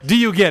 Quake, do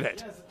you get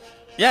it?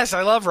 Yes,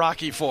 I love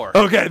Rocky IV.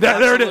 Okay,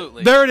 there it is.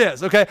 There it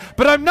is. Okay,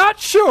 but I'm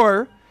not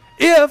sure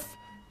if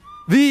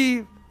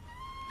the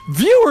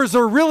viewers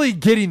are really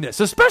getting this,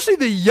 especially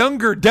the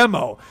younger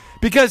demo.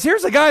 Because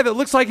here's a guy that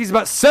looks like he's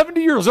about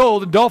 70 years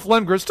old, and Dolph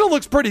Lundgren still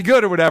looks pretty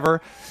good or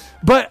whatever.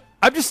 But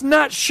I'm just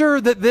not sure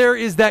that there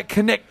is that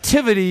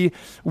connectivity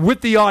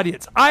with the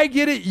audience. I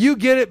get it, you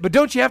get it, but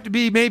don't you have to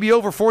be maybe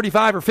over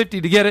 45 or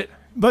 50 to get it?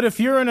 But if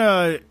you're in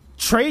a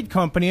trade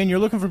company and you're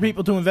looking for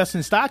people to invest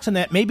in stocks and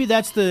that, maybe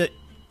that's the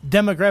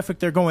demographic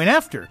they're going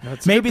after.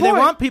 Maybe they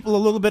want people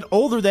a little bit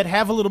older that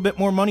have a little bit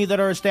more money, that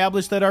are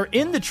established, that are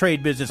in the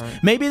trade business.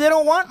 Right. Maybe they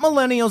don't want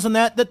millennials and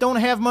that don't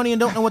have money and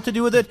don't know what to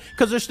do with it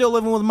because they're still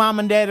living with mom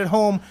and dad at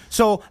home,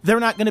 so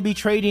they're not going to be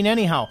trading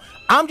anyhow.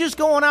 I'm just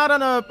going out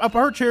on a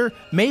perch here.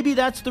 Maybe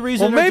that's the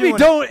reason. Well, maybe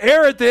don't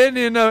air it then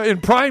in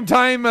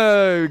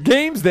primetime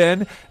games.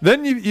 Then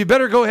you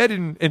better go ahead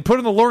and put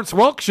in the Lawrence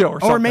Welk show or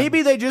something. Or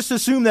maybe they just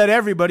assume that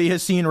everybody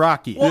has seen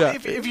Rocky. Well,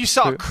 if you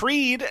saw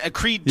Creed,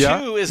 Creed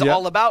 2 is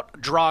all about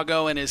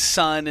Drago and his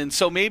son, and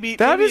so maybe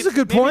that is a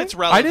good point. It's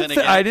relevant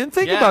I didn't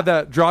think about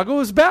that. Drago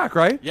is back,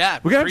 right? Yeah.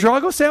 We got a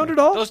Drago sound at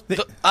all?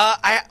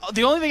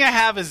 The only thing I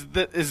have is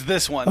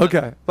this one.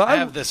 Okay. Well, I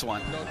have this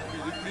one. There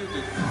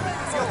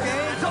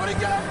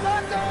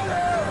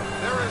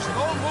is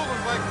no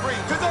movement like Creed.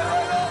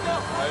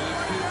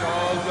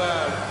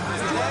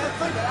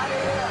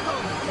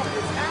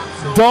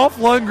 Dolph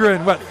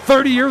Lundgren, what,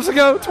 30 years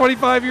ago?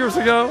 25 years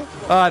ago?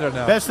 I don't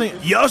know. Best thing,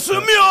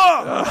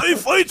 Yasamia, he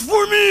fights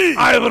for me.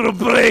 I will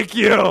break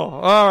you.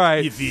 All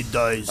right. If he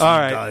dies,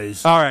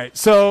 dies. All right.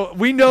 So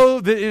we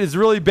know that it is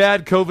really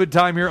bad COVID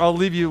time here. I'll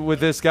leave you with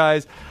this,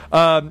 guys.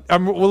 We're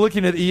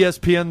looking at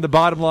ESPN, the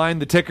bottom line,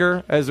 the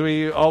ticker, as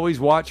we always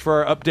watch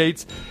for our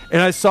updates.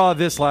 And I saw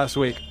this last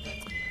week.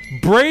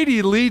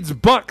 Brady leads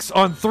Bucks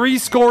on 3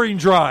 scoring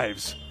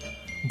drives.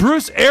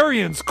 Bruce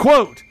Arians,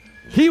 quote,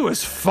 he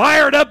was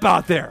fired up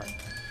out there.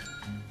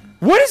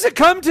 What does it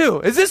come to?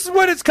 Is this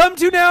what it's come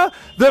to now?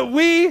 That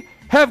we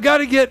have got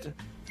to get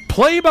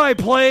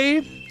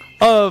play-by-play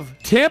of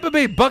Tampa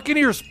Bay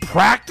Buccaneers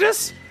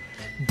practice?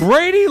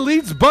 Brady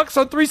leads Bucks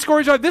on 3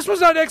 scoring drives. This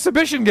was not an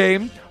exhibition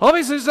game.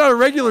 Obviously, it's not a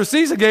regular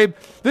season game.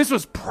 This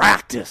was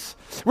practice.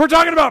 We're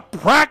talking about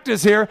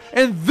practice here,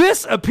 and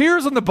this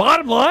appears on the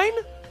bottom line?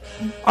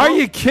 Are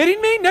you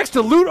kidding me? Next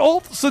to Lute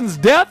Olson's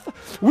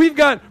death, we've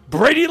got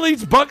Brady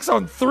leads Bucks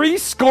on 3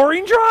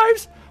 scoring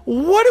drives?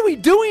 What are we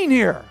doing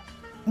here?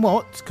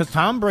 Well, it's because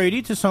Tom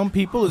Brady, to some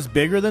people, is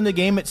bigger than the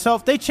game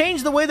itself. They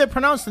changed the way they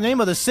pronounce the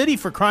name of the city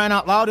for crying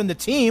out loud in the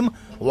team.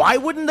 Why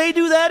wouldn't they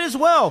do that as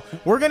well?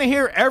 We're going to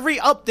hear every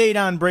update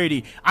on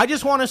Brady. I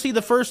just want to see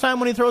the first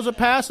time when he throws a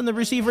pass and the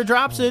receiver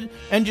drops it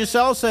and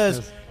Giselle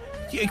says,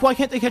 why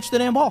can't they catch the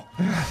damn ball?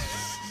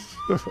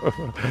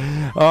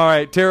 All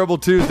right, terrible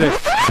Tuesday.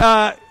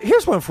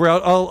 Here's one for you.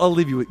 I'll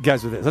leave you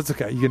guys with this. That's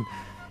okay. You can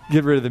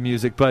get rid of the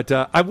music. But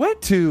I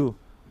went to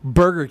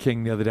Burger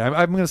King the other day.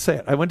 I'm going to say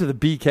it. I went to the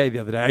BK the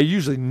other day. I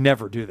usually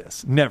never do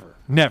this. Never.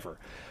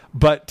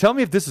 But tell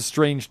me if this is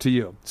strange to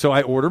you. So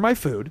I order my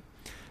food.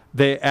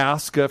 They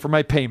ask for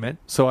my payment,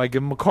 so I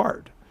give them a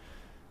card.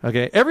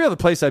 Okay. Every other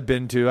place I've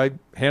been to, I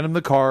hand them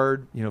the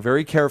card,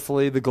 very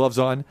carefully, the gloves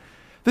on.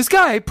 This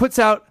guy puts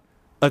out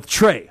a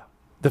tray,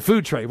 the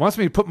food tray. He wants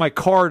me to put my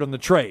card on the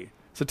tray.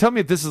 So tell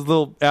me if this is a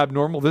little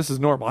abnormal. This is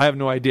normal. I have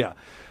no idea.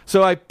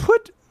 So I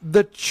put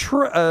the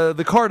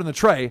card on the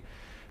tray.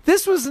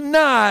 This was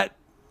not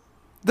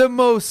the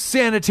most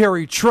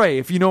sanitary tray,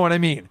 if you know what I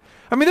mean.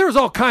 I mean, there was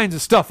all kinds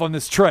of stuff on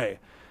this tray.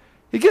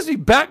 He gives me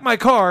back my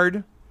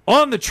card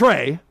on the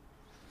tray.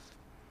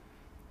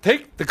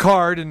 Take the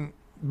card and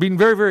being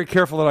very, very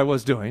careful that I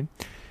was doing.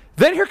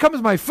 Then here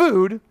comes my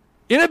food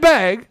in a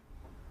bag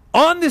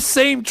on this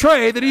same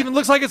tray that even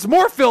looks like it's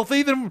more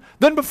filthy than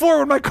before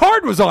when my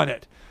card was on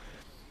it.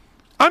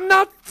 I'm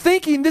not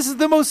thinking this is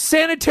the most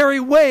sanitary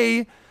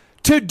way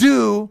to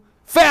do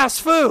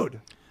fast food.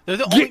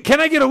 Can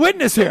I get a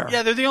witness here?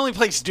 Yeah, they're the only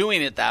place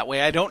doing it that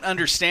way. I don't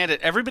understand it.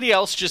 Everybody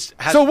else just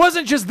has... So it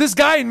wasn't just this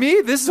guy and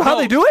me? This is how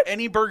they do it?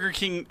 Any Burger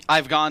King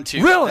I've gone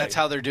to, really? That's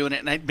how they're doing it,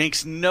 and it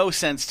makes no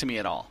sense to me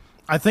at all.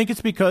 I think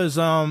it's because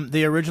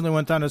they originally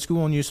went down to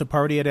school and used to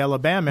party at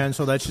Alabama, and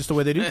so that's just the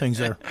way they do things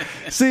there.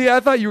 See, I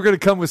thought you were going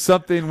to come with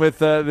something with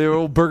the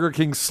old Burger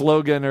King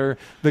slogan or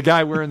the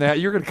guy wearing that.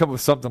 You're going to come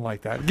with something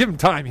like that. Give him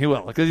time, he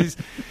will, because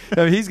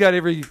he's got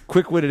every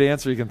quick-witted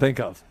answer you can think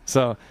of.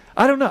 So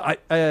I don't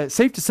know.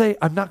 Safe to say,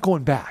 I'm not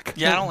going back.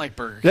 Yeah, I don't like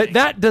Burger King.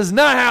 That does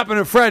not happen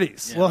at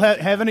Freddy's. Yeah. Well,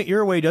 having it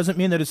your way doesn't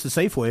mean that it's the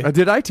safe way.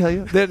 Did I tell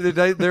you?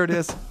 There it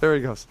is. There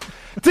he goes.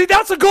 See,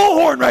 that's a goal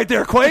horn right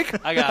there, Quake.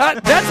 I got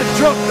it. That's a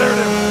drum. There it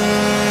is.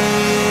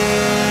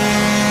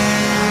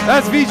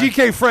 That's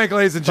VGK Frank,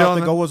 ladies and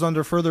gentlemen. The goal was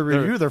under further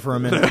review there for a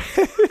minute.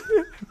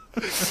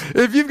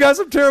 If you've got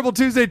some terrible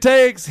Tuesday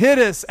takes, hit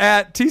us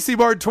at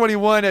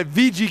TCMart21 at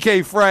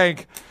VGK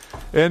Frank.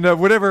 And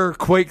whatever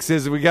Quake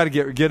says, we got to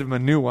get him a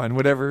new one.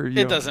 Whatever.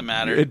 It doesn't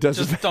matter. It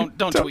doesn't. Just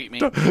don't tweet me.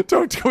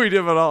 Don't tweet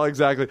him at all.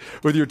 Exactly.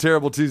 With your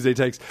terrible Tuesday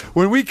takes.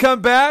 When we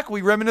come back,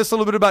 we reminisce a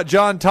little bit about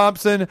John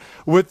Thompson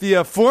with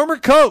the former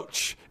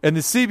coach and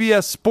the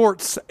CBS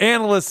Sports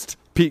analyst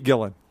Pete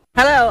Gillen.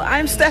 Hello,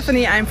 I'm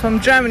Stephanie. I'm from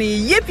Germany.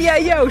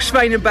 Yippee-yo,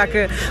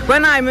 Schweinebakke.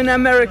 When I'm in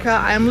America,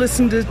 I'm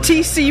listening to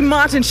TC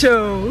Martin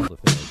Show.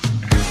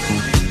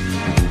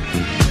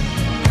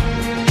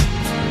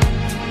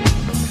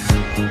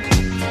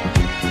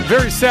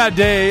 Very sad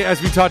day,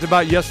 as we talked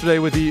about yesterday,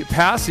 with the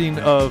passing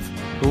of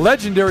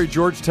legendary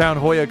Georgetown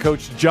Hoya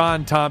coach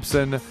John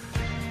Thompson.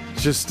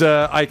 Just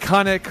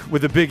iconic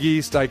with the Big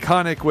East,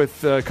 iconic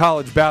with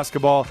college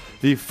basketball.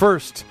 The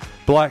first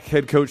black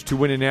head coach to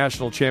win a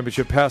national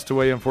championship, passed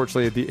away,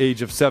 unfortunately, at the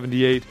age of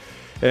 78.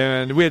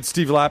 And we had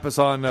Steve Lapis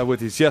on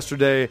with us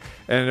yesterday,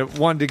 and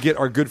wanted to get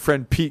our good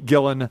friend Pete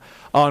Gillen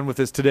on with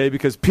us today,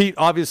 because Pete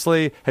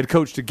obviously had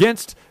coached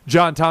against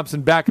John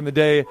Thompson back in the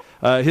day,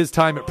 his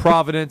time at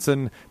Providence,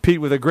 and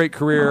Pete with a great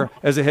career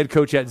as a head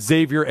coach at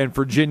Xavier and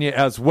Virginia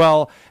as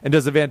well, and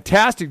does a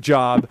fantastic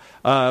job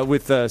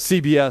with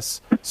CBS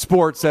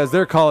Sports as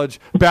their college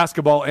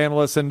basketball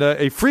analyst, and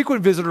a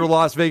frequent visitor to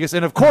Las Vegas,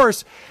 and of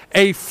course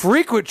a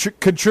frequent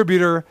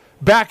contributor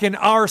back in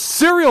our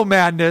Serial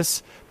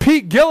Madness.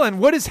 Pete Gillen,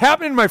 what is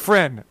happening, my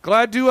friend?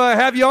 Glad to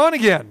have you on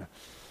again.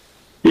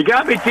 You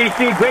got me,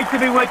 TC. Great to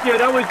be with you.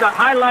 That was the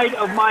highlight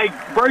of my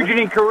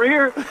burgeoning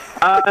career.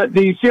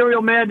 The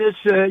Serial Madness,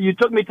 you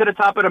took me to the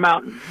top of the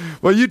mountain.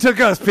 Well, you took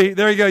us, Pete.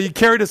 There you go. You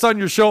carried us on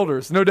your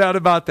shoulders. No doubt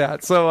about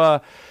that.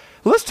 So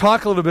let's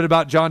talk a little bit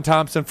about John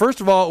Thompson.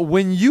 First of all,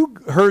 when you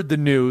heard the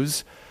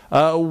news,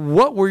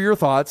 what were your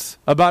thoughts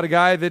about a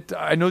guy that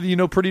I know that you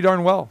know pretty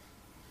darn well?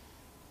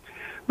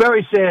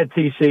 Very sad,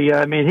 TC.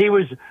 I mean, he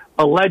was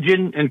a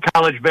legend in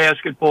college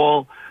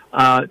basketball.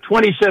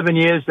 27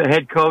 years the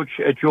head coach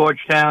at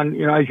Georgetown.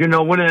 You know, as you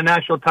know, winning a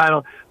national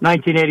title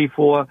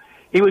 1984.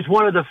 he was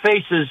one of the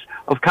faces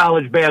of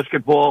college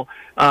basketball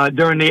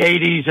during the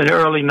 80s and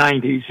early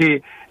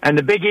 90s. And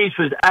the Big East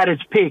was at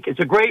its peak. It's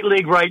a great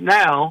league right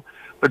now,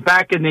 but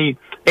back in the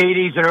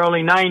 80s and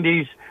early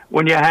 90s,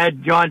 when you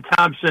had John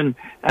Thompson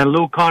and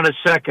Lou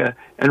Carnesecca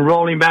and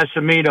Rollie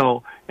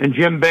Massimino and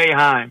Jim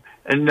Boeheim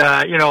and,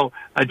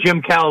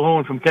 Jim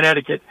Calhoun from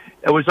Connecticut,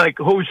 it was like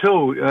who's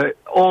who,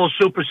 all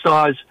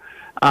superstars.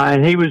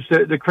 And he was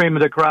the cream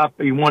of the crop.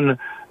 He won,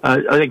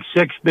 I think,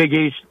 6 Big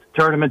East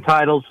tournament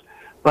titles.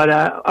 But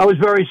I was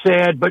very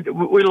sad, but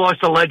we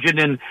lost a legend,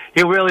 and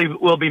he really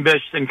will be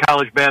missed in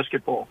college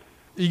basketball.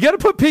 You got to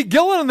put Pete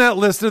Gillen on that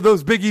list of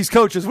those Big East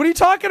coaches. What are you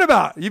talking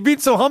about? You being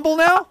so humble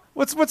now?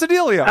 What's the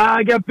deal here?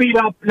 I got beat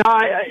up. No,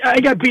 I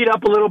got beat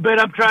up a little bit.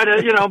 I'm trying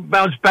to,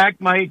 bounce back.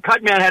 My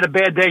cut man had a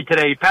bad day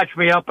today. He patched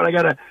me up, and I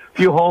got a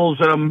few holes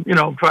that I'm,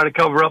 trying to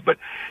cover up. But,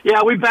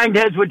 yeah, we banged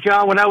heads with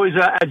John when I was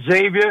at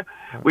Xavier.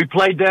 We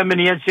played them in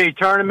the NCAA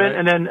tournament,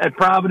 and then at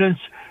Providence,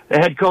 the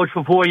head coach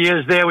for 4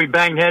 years there, we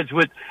banged heads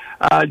with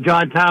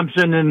John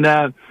Thompson and,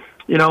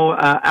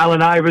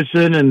 Allen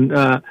Iverson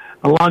and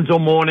Alonzo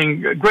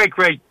Mourning. Great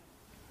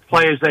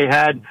players they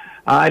had.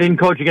 I didn't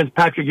coach against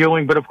Patrick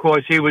Ewing, but of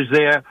course he was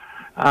there.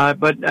 It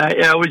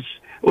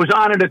was an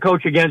honor to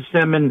coach against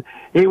him, and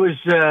he was,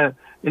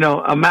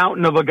 a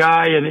mountain of a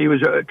guy, and he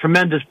was a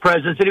tremendous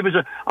presence, and he was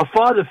a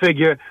father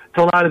figure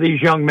to a lot of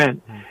these young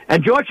men.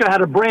 And Georgia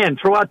had a brand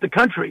throughout the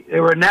country. They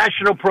were a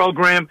national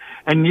program,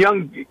 and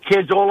young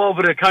kids all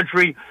over the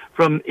country,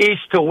 from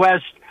east to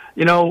west,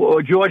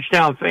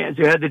 Georgetown fans.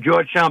 You had the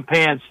Georgetown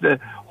Pants, the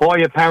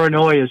Hoya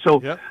Paranoia. So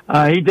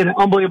he did an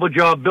unbelievable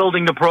job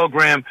building the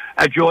program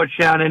at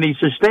Georgetown, and he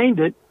sustained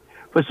it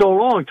for so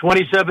long,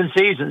 27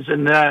 seasons,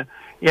 and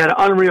he had an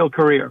unreal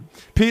career.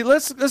 Pete,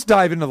 let's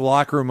dive into the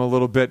locker room a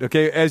little bit,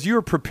 okay? As you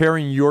were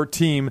preparing your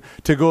team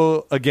to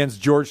go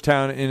against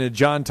Georgetown in a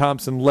John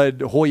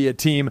Thompson-led Hoya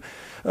team,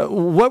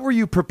 what were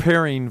you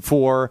preparing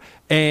for,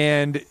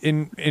 and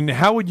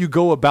how would you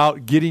go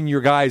about getting your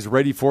guys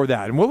ready for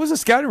that? And what was the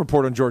scouting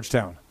report on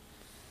Georgetown?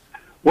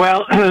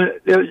 Well,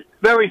 it was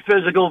very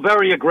physical,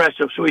 very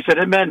aggressive. So we said,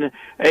 hey, men,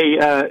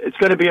 it's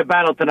going to be a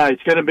battle tonight.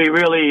 It's going to be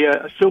really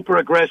super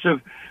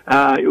aggressive.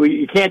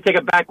 You can't take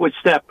a backward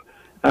step.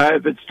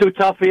 If it's too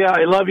tough for you,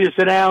 I love you.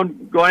 Sit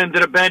down, go into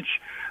the bench.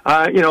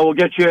 We'll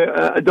get you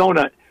a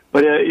donut.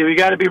 But you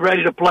got to be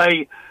ready to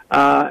play.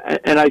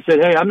 And I said,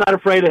 hey, I'm not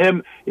afraid of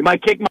him. He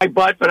might kick my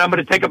butt, but I'm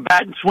going to take a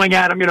bat and swing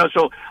at him.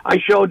 So I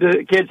showed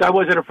the kids I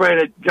wasn't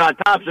afraid of John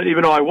Thompson,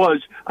 even though I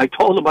was. I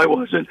told them I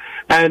wasn't.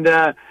 And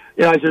I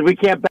said, we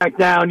can't back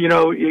down. You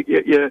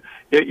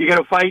got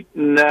to fight.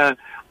 And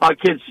our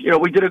kids,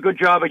 we did a good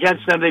job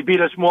against them. They beat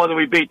us more than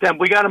we beat them.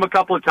 We got them a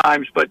couple of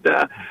times, but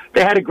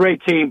they had a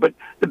great team. But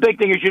the big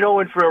thing is,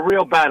 in for a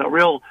real battle,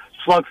 real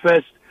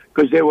slugfest,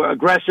 because they were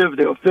aggressive,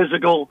 they were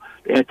physical,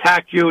 they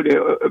attacked you, they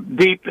were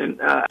deep and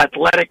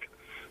athletic.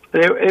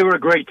 They were a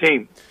great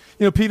team.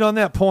 Pete, on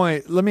that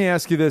point, let me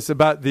ask you this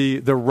about the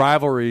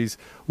rivalries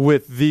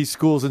with these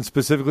schools and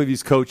specifically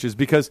these coaches,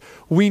 because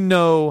we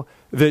know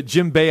that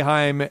Jim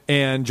Boeheim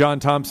and John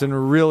Thompson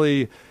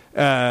really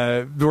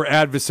were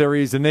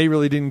adversaries, and they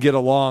really didn't get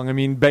along. I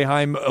mean,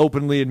 Boeheim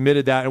openly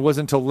admitted that. It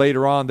wasn't until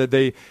later on that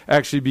they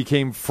actually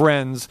became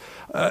friends.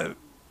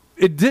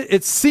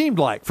 It seemed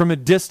like, from a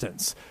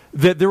distance,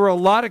 that there were a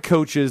lot of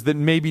coaches that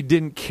maybe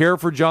didn't care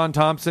for John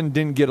Thompson,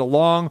 didn't get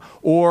along,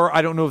 or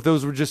I don't know if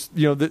those were just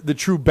the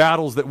true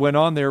battles that went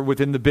on there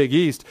within the Big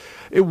East.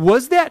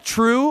 Was that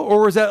true,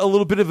 or was that a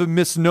little bit of a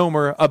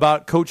misnomer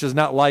about coaches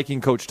not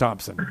liking Coach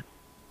Thompson?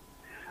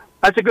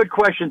 That's a good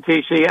question,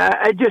 TC.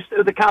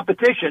 The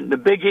competition. The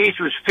Big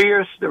East was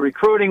fierce. The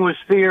recruiting was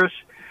fierce.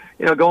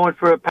 Going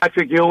for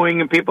Patrick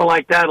Ewing and people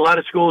like that. A lot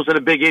of schools in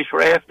the Big East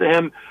were after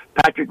him.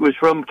 Patrick was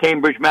from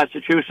Cambridge,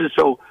 Massachusetts,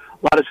 so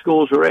a lot of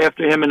schools were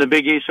after him in the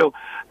Big East. So,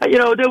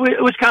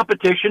 it was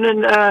competition,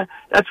 and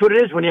that's what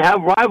it is. When you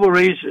have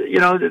rivalries,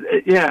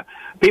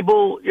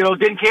 people,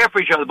 didn't care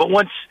for each other. But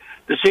once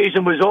the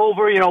season was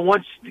over,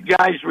 once the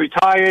guys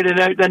retired,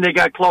 and then they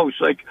got close.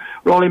 Like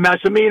Rollie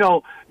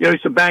Massimino,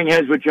 used to bang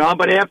heads with John,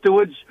 but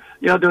afterwards,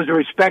 there was a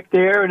respect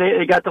there, and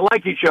they got to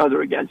like each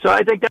other again. So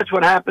I think that's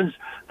what happens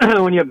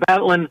when you're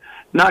battling,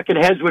 knocking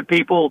heads with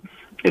people.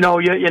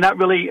 You're not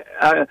really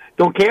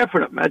don't care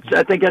for them.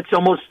 I think that's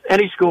almost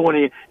any school when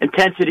the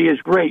intensity is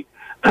great.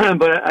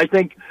 But I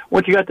think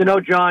once you got to know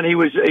John, he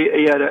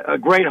had a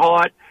great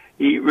heart.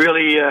 He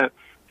really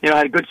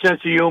had a good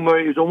sense of humor.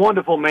 He was a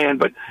wonderful man.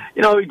 But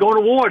going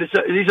to war,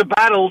 these are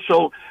battles.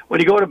 So when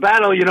you go to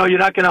battle, you're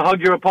not going to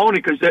hug your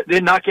opponent because they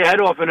knock your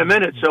head off in a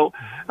minute. So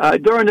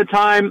during the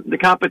time, the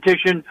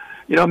competition,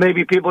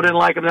 maybe people didn't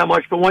like him that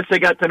much, but once they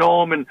got to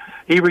know him and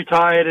he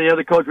retired and the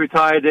other coach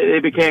retired, they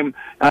became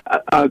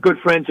good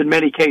friends in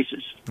many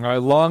cases. All right,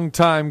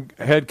 longtime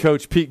head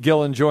coach Pete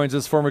Gillen joins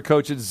us, former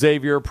coach at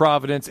Xavier,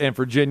 Providence, and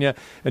Virginia,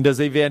 and does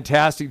a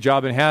fantastic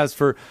job and has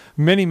for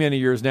many, many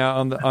years now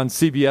on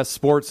CBS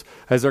Sports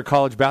as our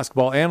college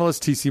basketball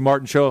analyst. TC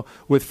Martin Show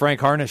with Frank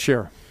Harnish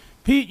here.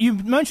 Pete, you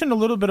mentioned a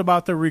little bit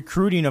about the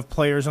recruiting of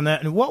players and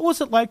that, and what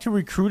was it like to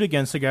recruit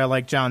against a guy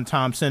like John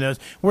Thompson?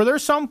 Were there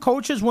some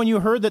coaches, when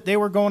you heard that they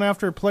were going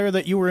after a player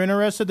that you were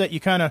interested, that you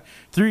kind of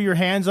threw your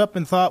hands up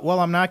and thought, well,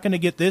 I'm not going to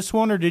get this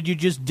one, or did you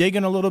just dig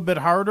in a little bit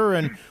harder?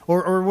 And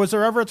or was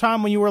there ever a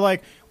time when you were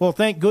like, well,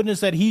 thank goodness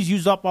that he's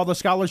used up all the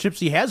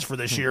scholarships he has for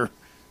this year?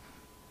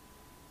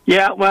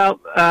 Yeah, well,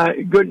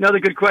 another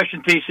good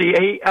question,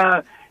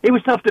 TC. He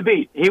was tough to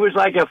beat. He was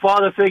like a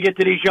father figure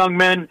to these young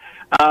men.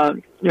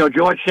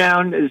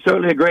 Georgetown is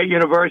certainly a great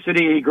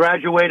university. He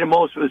graduated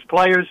most of his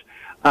players.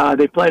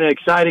 They played an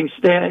exciting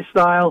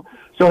style.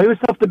 So he was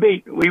tough to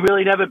beat. We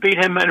really never beat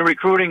him in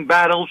recruiting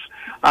battles.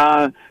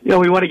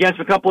 We went against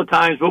him a couple of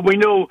times, but we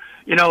knew,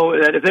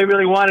 that if they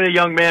really wanted a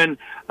young man,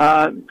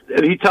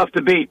 he's tough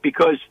to beat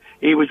because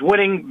he was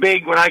winning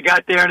big when I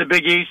got there in the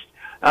Big East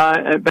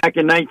back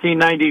in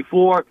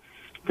 1994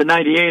 to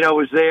 98. I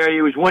was there.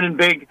 He was winning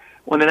big,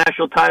 won the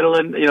national title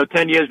in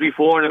 10 years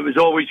before, and it was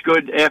always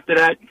good after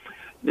that.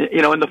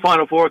 In the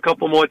Final Four a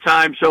couple more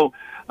times. So,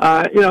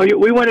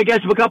 we went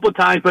against him a couple of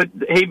times, but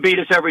he beat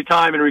us every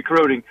time in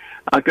recruiting.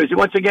 Because,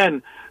 once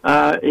again,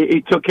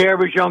 he took care of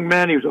his young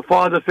men. He was a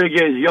father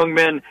figure. His young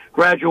men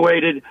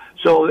graduated.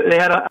 So they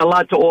had a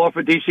lot to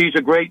offer. D.C.'s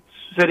a great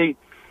city.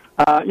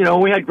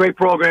 We had great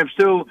programs,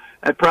 too,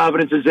 at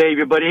Providence and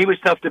Xavier. But he was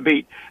tough to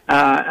beat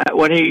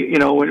when he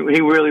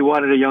really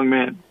wanted a young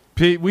man.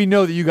 Pete, we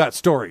know that you got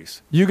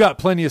stories. You got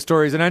plenty of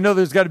stories, and I know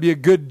there's got to be a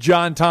good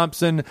John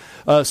Thompson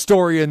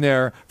story in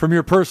there from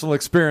your personal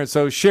experience.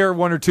 So share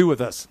one or two with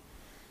us.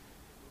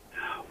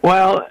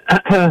 Well,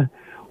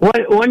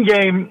 one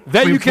game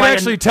that you can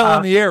actually tell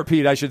on the air,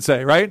 Pete. I should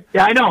say, right?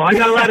 Yeah, I know. I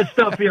got a lot of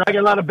stuff. I got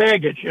a lot of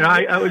baggage.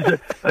 I was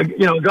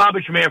a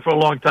garbage man for a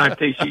long time,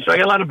 TC. So I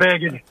got a lot of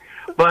baggage.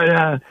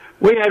 But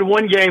we had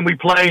one game we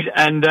played,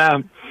 and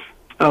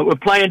we're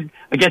playing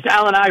against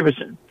Allen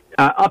Iverson.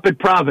 Up at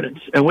Providence,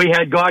 and we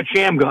had guard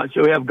Shamgard.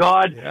 So we have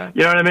guard,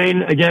 you know what I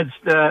mean, against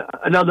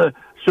another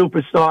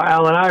superstar,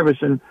 Allen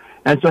Iverson.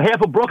 And so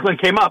half of Brooklyn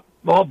came up.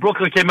 All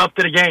Brooklyn came up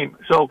to the game.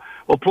 So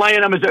we're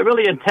playing them. It was a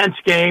really intense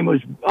game.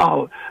 It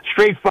was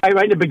straight fight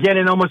right in the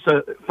beginning, almost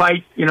a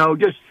fight,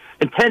 just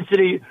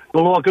intensity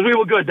galore. Because we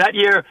were good. That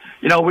year,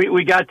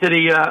 we got to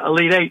the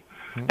Elite Eight.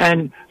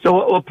 And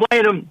so we're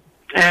playing them,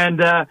 and,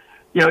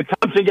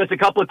 Thompson gets a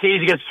couple of tees.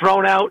 He gets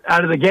thrown out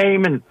of the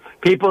game, and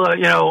people,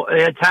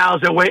 they had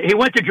towels. He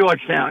went to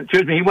Georgetown.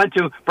 He went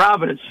to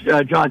Providence,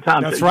 John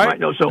Thompson. That's right.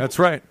 That's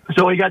right.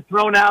 So he got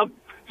thrown out.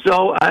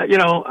 So,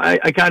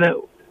 I kind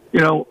of,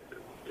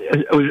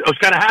 I was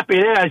kind of happy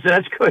there. I said,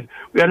 that's good.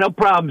 We had no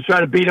problems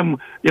trying to beat him,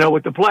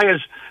 with the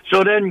players.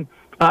 So then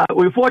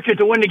we were fortunate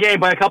to win the game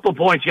by a couple of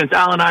points against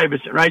Allen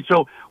Iverson, right?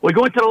 So we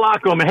go into the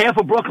locker room, and half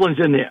of Brooklyn's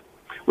in there.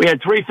 We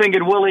had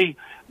Three-Fingered Willie,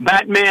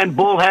 Batman,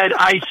 Bullhead,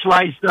 Ice,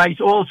 Slice, Dice,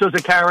 all sorts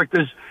of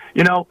characters,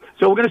 So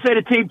we're going to say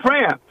the team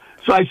prayer.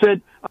 So I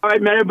said, all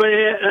right, man, everybody,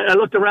 I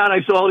looked around,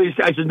 I saw all these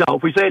guys. I said, no,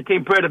 if we say a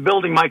team prayer, the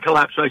building might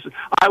collapse. So I said,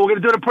 all right, we're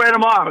going to do the prayer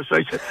tomorrow. So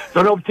I said,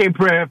 so no team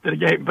prayer after the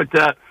game. But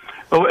it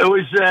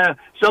was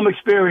some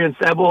experience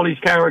to have all these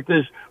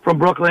characters from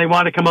Brooklyn. They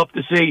wanted to come up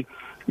to see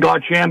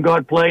guard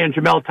Shamgard play, and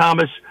Jamel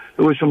Thomas,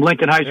 who was from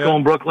Lincoln High School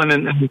in Brooklyn,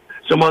 and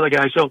some other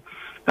guys. So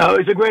it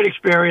was a great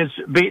experience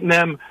beating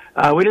them.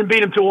 We didn't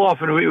beat him too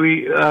often.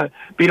 We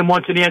beat him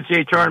once in the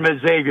NCAA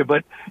tournament at Xavier,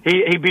 but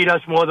he beat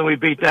us more than we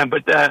beat them.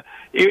 But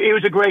he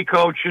was a great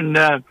coach, and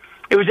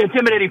he was an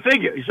intimidating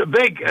figure. He's a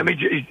big,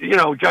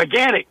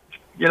 gigantic,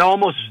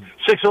 almost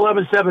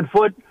 6'11", 7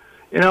 foot,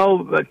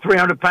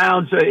 300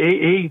 pounds.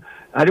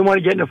 I didn't want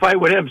to get in a fight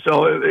with him.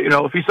 So,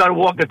 if he started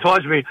walking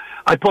towards me,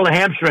 I'd pull a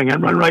hamstring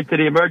and run right to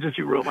the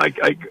emergency room.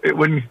 I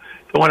wouldn't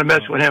want to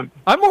mess with him.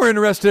 I'm more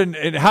interested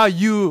in how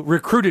you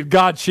recruited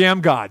God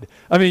Shamgod.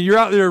 I mean, you're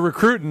out there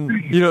recruiting,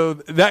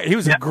 that he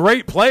was a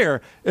great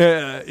player,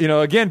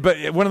 again,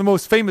 but one of the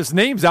most famous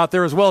names out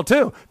there as well,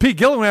 too. Pete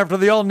Gillen went after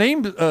the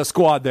all-named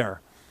squad there.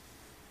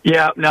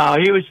 Yeah, no,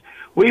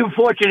 we were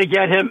fortunate to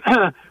get him.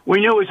 We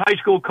knew his high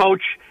school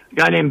coach, a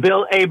guy named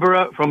Bill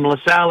Abera from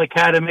LaSalle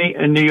Academy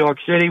in New York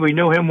City. We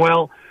knew him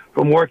well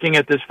from working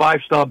at this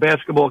 5-star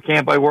basketball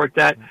camp I worked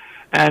at.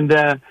 And,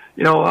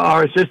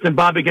 our assistant,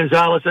 Bobby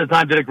Gonzalez, at the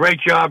time, did a great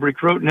job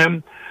recruiting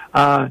him.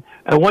 At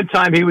one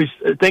time, he was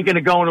thinking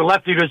of going to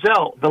Lefty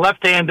Driesell. The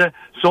left-hander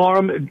saw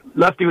him.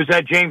 Lefty was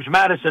at James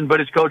Madison, but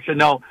his coach said,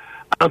 no,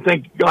 I don't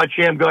think God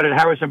Shamgard at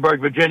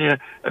Harrisonburg, Virginia,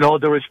 and all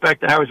due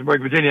respect to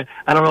Harrisonburg, Virginia,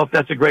 I don't know if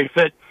that's a great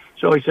fit.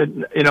 So he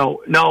said,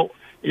 no.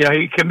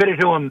 He committed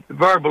to him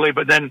verbally,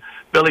 but then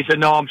Billy said,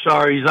 no, I'm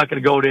sorry, he's not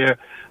going to go there.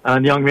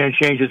 And the young man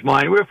changed his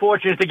mind. We were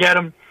fortunate to get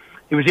him.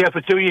 He was here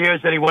for 2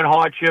 years, then he went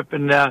hardship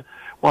and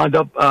wound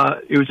up,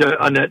 he was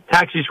on the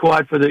taxi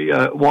squad for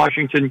the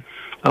Washington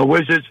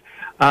Wizards.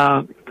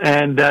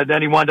 And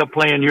then he wound up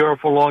playing in Europe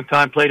for a long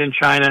time, played in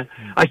China.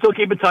 I still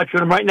keep in touch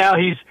with him. Right now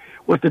he's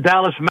with the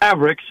Dallas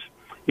Mavericks.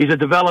 He's a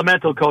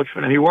developmental coach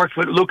for them. He works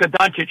with Luka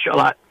Doncic a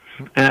lot.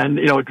 And,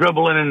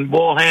 dribbling and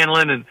ball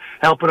handling and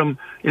helping him,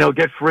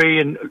 get free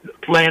and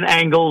playing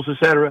angles,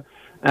 etc.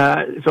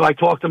 So I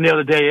talked to him the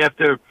other day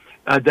after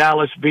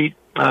Dallas beat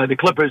the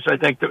Clippers, I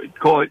think, to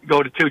go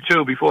to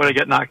 2-2 before they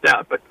get knocked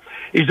out. But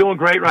he's doing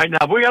great right now.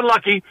 But we got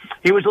lucky.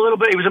 He was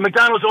a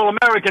McDonald's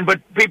All-American,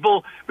 but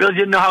people really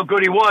didn't know how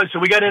good he was. So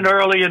we got in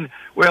early and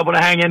were able to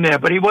hang in there.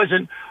 But he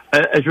wasn't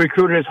as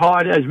recruited as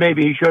hard as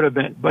maybe he should have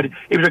been. But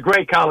he was a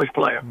great college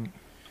player.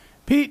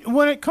 Pete,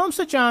 when it comes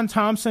to John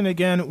Thompson,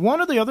 again,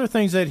 one of the other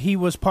things that he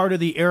was part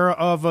of the era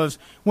of was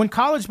when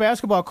college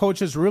basketball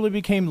coaches really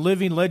became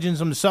living legends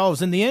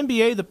themselves. In the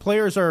NBA, the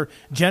players are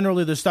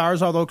generally the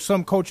stars, although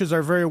some coaches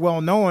are very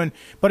well known.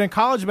 But in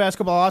college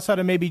basketball, outside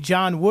of maybe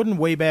John Wooden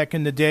way back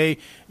in the day,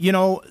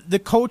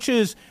 the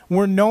coaches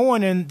were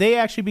known and they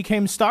actually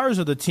became stars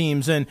of the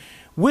teams. And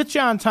with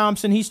John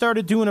Thompson, he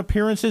started doing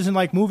appearances in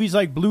movies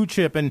like Blue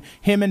Chip, and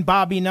him and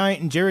Bobby Knight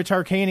and Jerry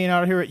Tarkanian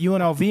out here at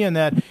UNLV and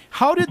that.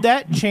 How did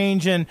that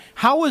change, and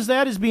how was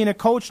that as being a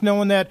coach,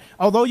 knowing that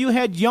although you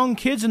had young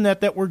kids in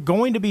that were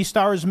going to be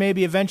stars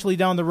maybe eventually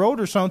down the road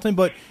or something,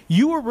 but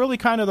you were really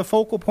kind of the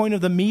focal point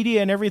of the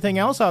media and everything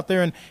else out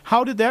there, and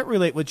how did that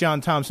relate with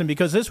John Thompson?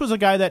 Because this was a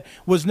guy that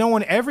was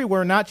known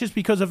everywhere, not just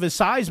because of his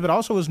size, but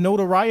also his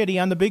notoriety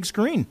on the big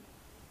screen.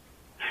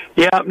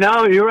 Yeah,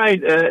 no, you're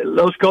right.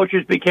 Those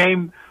coaches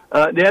became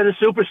they're the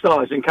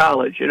superstars in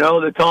college.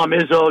 The Tom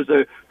Izzos,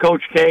 the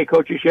Coach K,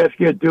 Coach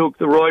Krzyzewski at Duke,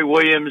 the Roy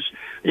Williams.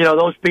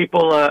 Those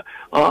people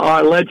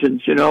are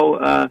legends.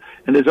 And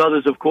there's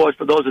others, of course,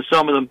 but those are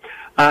some of them.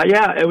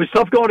 It was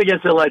tough going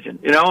against a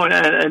legend.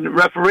 And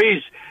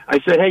referees. I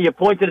said, hey, you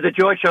pointed at the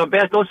Georgetown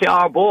Bass. Don't say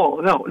our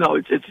ball. No,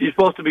 it's you're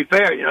supposed to be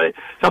fair.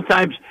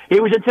 Sometimes he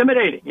was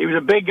intimidating. He was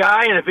a big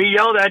guy, and if he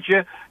yelled at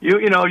you,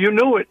 you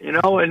knew it.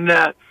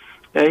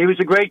 And he was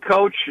a great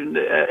coach, and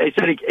he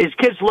said his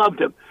kids loved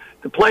him.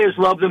 The players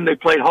loved him. They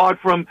played hard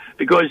for him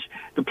because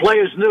the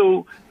players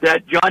knew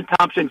that John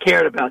Thompson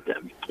cared about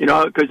them,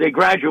 because they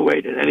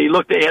graduated. And he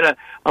had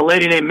a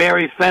lady named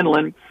Mary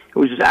Fenlon,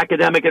 who was his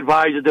academic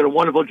advisor, did a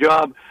wonderful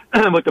job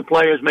with the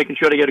players, making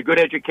sure they get a good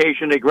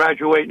education, they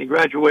graduate, and he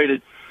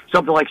graduated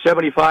something like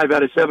 75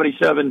 out of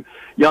 77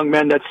 young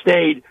men that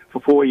stayed for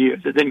 4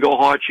 years. It didn't go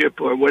hardship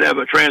or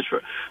whatever,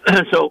 transfer.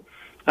 So,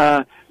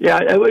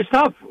 it was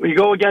tough. You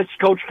go against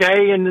Coach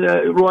K and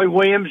Roy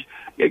Williams,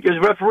 because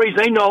referees,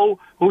 they know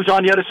who's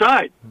on the other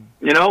side.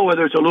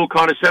 Whether it's a Lou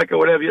Carnesecca or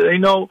whatever, they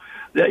know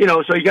that,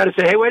 so you got to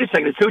say, hey, wait a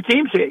second, there's two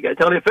teams here. You got to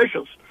tell the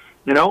officials,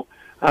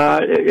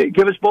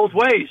 give us both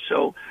ways.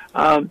 So,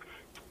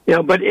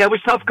 but it was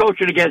tough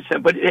coaching against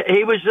him. But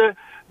he was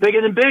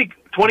bigger than big,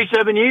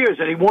 27 years,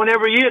 and he won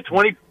every year,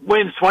 20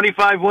 wins,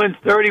 25 wins,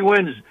 30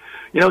 wins,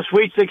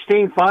 Sweet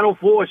 16, Final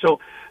Four. So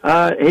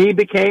he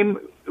became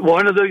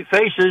one of the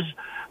faces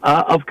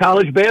of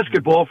college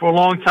basketball for a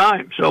long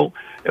time. So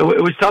it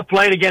was tough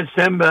playing against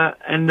him,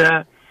 and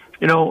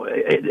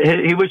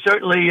he was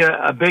certainly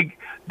a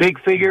big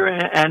figure,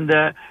 and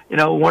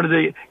one of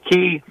the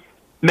key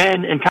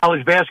men in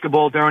college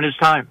basketball during his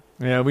time.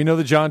 Yeah, we know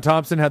that John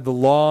Thompson had the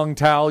long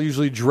towel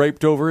usually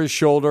draped over his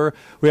shoulder.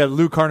 We had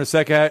Lou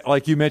Carnesecca,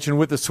 like you mentioned,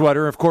 with the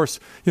sweater. Of course,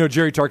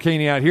 Jerry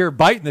Tarkanian out here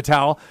biting the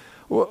towel.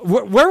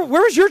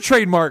 Where's your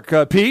trademark,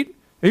 Pete?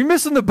 Are you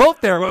missing the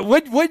boat there?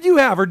 What did you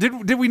have, or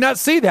did we not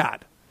see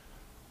that?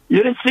 You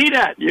didn't see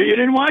that. You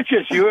didn't watch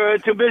us. You were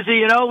too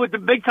busy, with the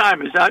big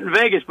timers out in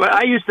Vegas. But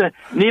I used to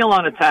kneel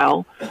on a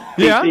towel.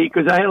 Yeah.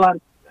 Because I had a lot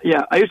of,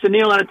 I used to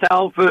kneel on a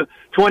towel for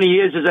 20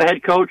 years as a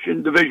head coach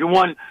in Division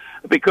I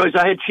because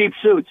I had cheap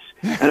suits.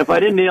 And if I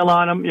didn't kneel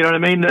on them, you know what I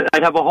mean,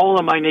 I'd have a hole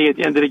in my knee at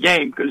the end of the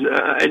game because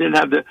I didn't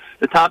have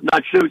the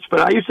top-notch suits.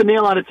 But I used to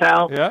kneel on a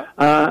towel,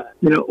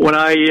 when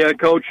I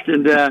coached,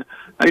 and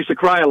I used to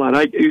cry a lot.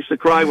 I used to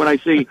cry when I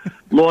see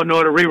Law and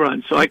Order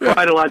reruns. So I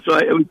cried a lot. So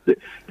it was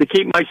to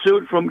keep my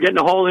suit from getting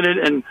a hole in it,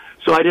 and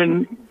so I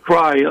didn't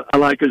cry a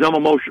lot because I'm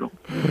emotional.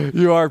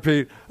 You are,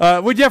 Pete.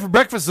 What did you have for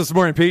breakfast this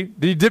morning, Pete?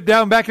 Did you dip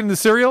down back into the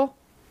cereal?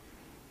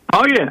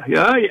 Oh, yeah.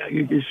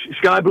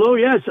 Sky Blue,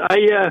 yes.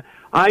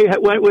 I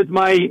went with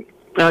my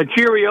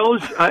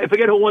Cheerios. I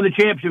forget who won the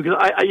championship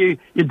because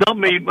you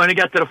dumped me when I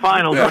got to the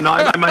finals. Yeah. No,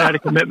 I might have had a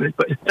commitment,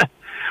 but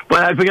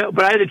I forget.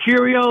 But I had the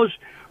Cheerios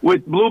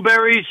with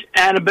blueberries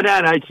and a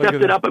banana. I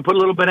stepped it up and put a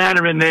little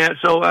banana in there.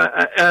 So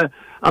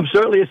I'm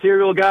certainly a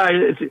cereal guy.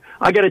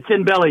 I got a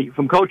tin belly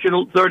from coaching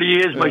 30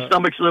 years. My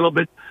stomach's a little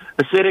bit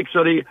acidic,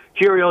 so the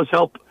Cheerios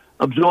help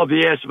absorb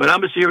the acid. But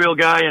I'm a cereal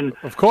guy, and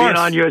of course, being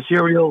on your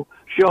cereal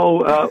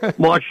show,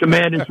 March to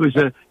Madness, was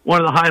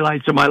one of the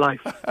highlights of my life.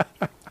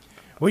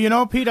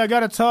 Well, Pete, I got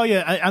to tell you,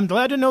 I'm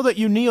glad to know that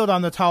you kneeled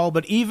on the towel,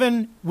 but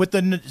even with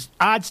the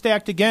odds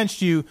stacked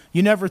against you,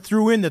 you never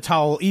threw in the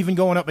towel, even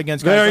going up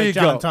against guys like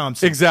John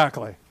Thompson.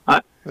 Exactly.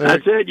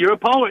 That's it. You're a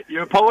poet.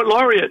 You're a poet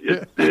laureate.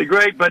 You're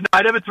great, but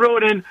I never threw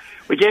it in.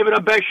 We gave it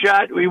our best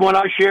shot. We won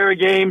our share of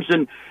games,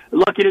 and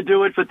lucky to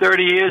do it for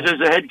 30 years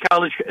as a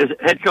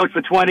head coach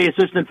for 20,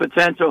 assistant for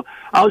 10. So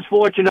I was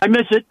fortunate. I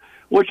miss it.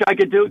 Wish I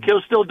could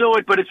still do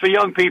it, but it's for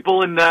young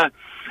people, and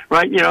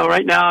right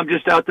now I'm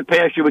just out to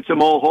pasture with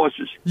some old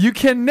horses. You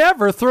can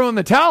never throw in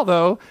the towel,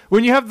 though,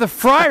 when you have the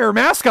Friar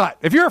mascot.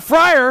 If you're a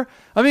Friar,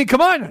 I mean,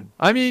 come on.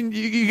 I mean,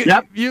 you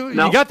got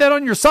that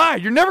on your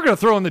side. You're never going to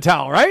throw in the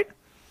towel, right?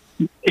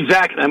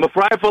 Exactly. I'm a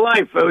Friar for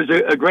life. It was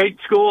a great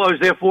school. I was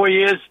there 4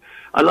 years.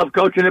 I love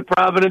coaching at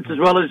Providence as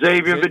well as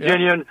Xavier,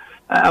 Virginia. And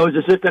I was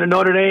assistant at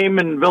Notre Dame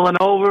and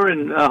Villanova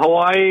and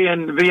Hawaii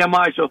and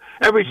VMI. So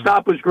every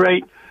stop was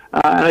great.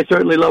 And I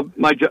certainly loved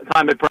my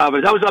time at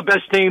Providence. That was our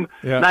best team,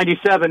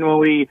 97, when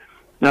we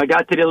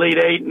got to the Elite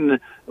Eight. And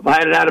if I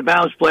had an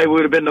out-of-bounds play, we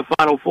would have been in the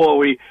Final Four.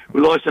 We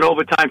lost in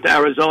overtime to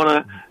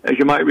Arizona, as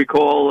you might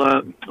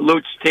recall.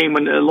 Lute's team,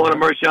 and Lord of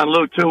mercy on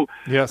Lute, too.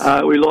 Yes.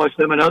 We lost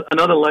them.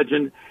 Another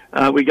legend.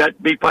 We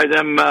got beat by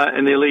them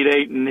in the Elite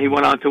Eight, and he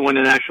went on to win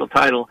the national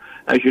title,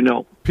 as you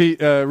know.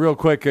 Pete, real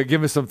quick,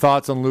 give us some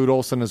thoughts on Lute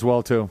Olson as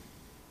well, too.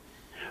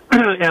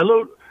 Yeah,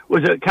 Lute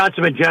was a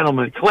consummate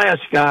gentleman, class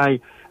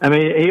guy. I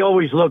mean, he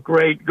always looked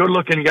great,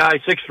 good-looking guy,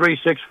 6'3",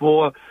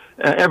 6'4",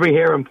 every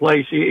hair in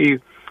place. He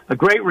a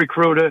great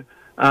recruiter,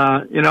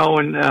 did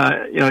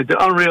an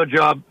unreal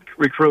job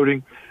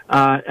recruiting.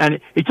 And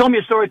he told me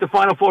a story at the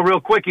Final Four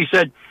real quick. He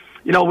said,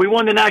 we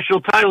won the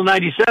national title in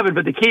 97,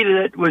 but the key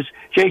to that was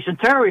Jason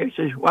Terry. I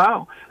said,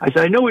 wow. I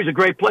said, I knew he was a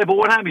great player, but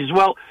what happened? He says,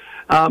 well,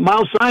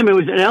 Miles Simon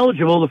was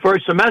ineligible the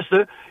first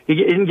semester. He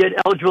didn't get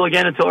eligible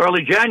again until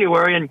early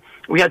January, and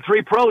we had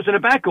 3 pros in the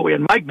backcourt. We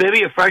had Mike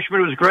Bibby, a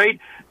freshman who was great,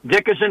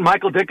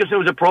 Michael Dickerson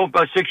was a pro for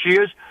about 6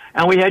 years,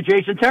 and we had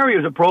Jason Terry,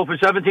 who was a pro for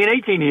 17,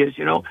 18 years,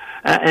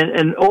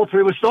 and all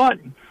 3 were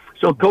starting.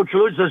 So Coach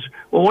Lute says,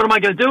 well, what am I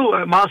going to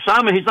do? Miles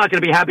Simon, he's not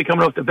going to be happy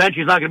coming off the bench.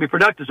 He's not going to be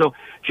productive. So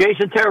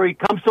Jason Terry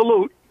comes to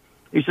Lute.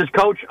 He says,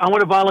 Coach, I want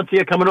to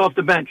volunteer coming off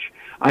the bench.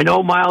 I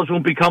know Miles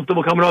won't be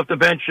comfortable coming off the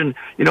bench, and,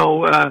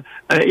 I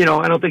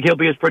don't think he'll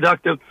be as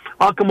productive.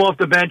 I'll come off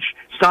the bench,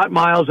 start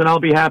Miles, and I'll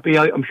be happy.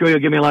 I'm sure he'll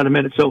give me a lot of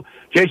minutes. So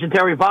Jason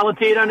Terry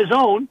volunteered on his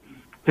own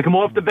to come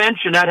off the bench,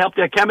 and that helped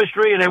their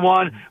chemistry, and they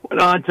went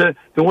on to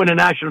win a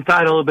national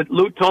title. But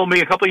Lute told me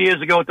a couple of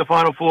years ago at the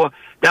Final Four,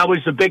 that was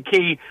the big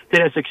key to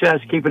their success,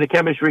 keeping the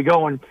chemistry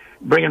going,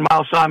 bringing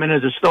Miles Simon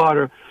as a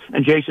starter,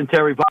 and Jason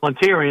Terry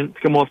volunteering to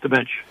come off the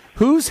bench.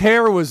 Whose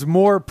hair was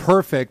more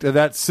perfect of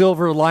that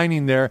silver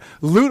lining there,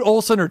 Lute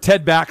Olson or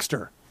Ted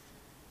Baxter?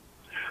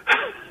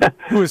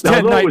 Who was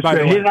Ted Knight, by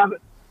the way?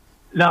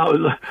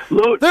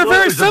 Lute. They're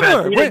very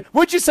similar.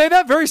 Would you say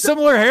that? Very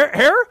similar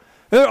hair?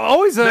 They're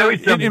always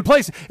in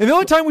place. And the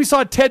only time we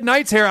saw Ted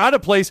Knight's hair out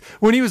of place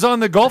when he was on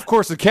the golf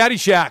course at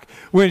Caddyshack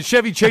when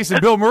Chevy Chase and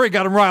Bill Murray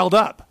got him riled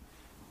up.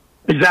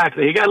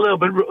 Exactly. He got a little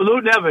bit.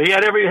 Lute never. He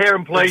had every hair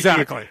in place.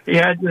 Exactly. He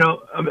had,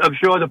 I'm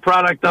sure the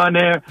product on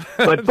there.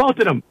 But both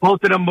of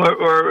them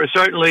were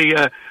certainly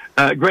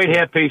great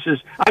hair pieces.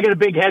 I got a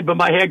big head, but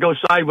my hair goes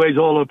sideways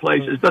all over the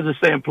place. It doesn't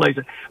stay in place.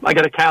 I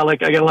got a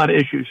cowlick. I got a lot of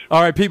issues.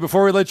 All right, Pete,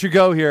 before we let you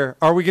go here,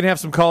 are we going to have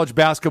some college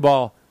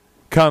basketball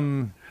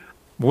come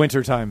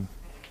wintertime?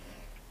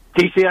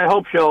 TC, I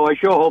hope so. I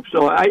sure hope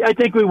so. I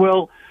think we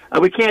will.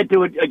 We can't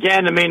do it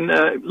again. I mean,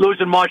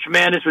 losing March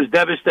Madness was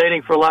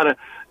devastating for a lot of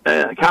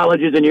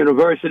colleges and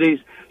universities.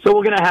 So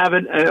we're going to have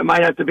it. It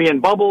might have to be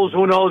in bubbles.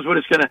 Who knows what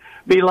it's going to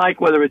be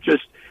like, whether it's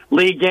just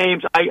league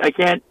games. I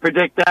can't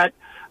predict that.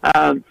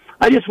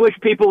 I just wish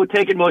people would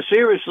take it more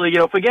seriously.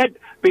 Forget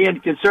being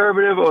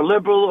conservative or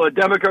liberal or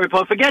Democrat.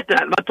 Forget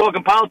that. I'm not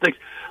talking politics.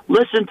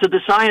 Listen to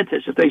the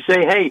scientists. If they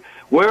say, hey,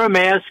 wear a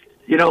mask,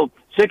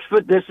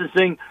 6-foot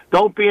distancing,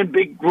 don't be in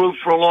big groups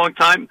for a long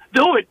time,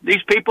 do it.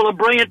 These people are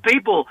brilliant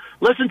people.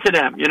 Listen to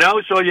them,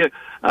 So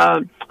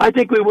I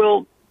think we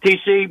will,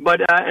 TC,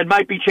 but it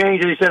might be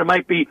changed. As you said, it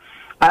might be.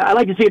 I'd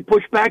like to see it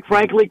pushed back,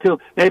 frankly, to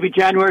maybe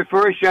January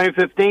 1st, January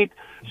 15th,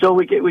 so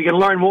we can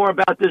learn more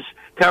about this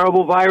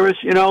terrible virus,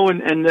 and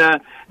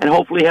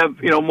hopefully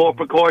have more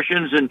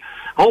precautions, and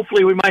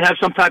hopefully we might have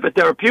some type of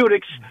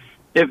therapeutics.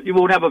 If you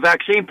won't have a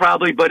vaccine,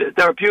 probably, but a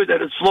therapeutic that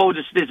would slow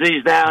this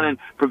disease down and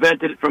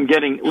prevent it from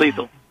getting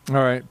lethal. All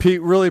right,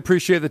 Pete, really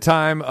appreciate the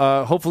time.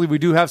 Hopefully we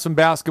do have some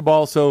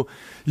basketball so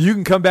you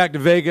can come back to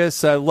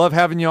Vegas. I love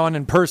having you on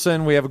in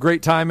person. We have a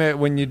great time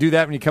when you do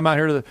that, when you come out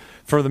here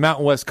for the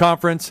Mountain West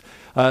Conference.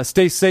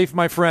 Stay safe,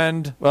 my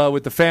friend,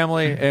 with the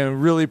family,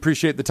 and really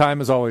appreciate the time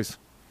as always.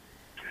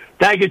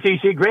 Thank you,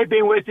 TC. Great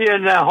being with you,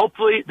 and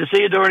hopefully to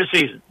see you during the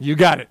season. You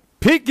got it.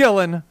 Pete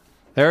Gillen,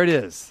 there it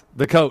is,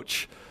 the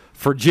coach.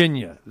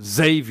 Virginia,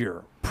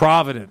 Xavier,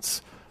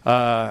 Providence.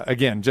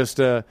 Again, just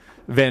a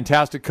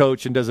fantastic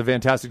coach and does a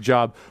fantastic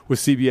job with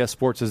CBS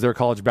Sports as their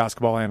college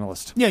basketball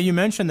analyst. Yeah, you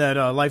mentioned that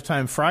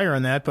lifetime Friar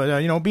in that,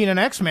 but being an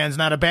X-Man's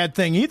not a bad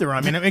thing either.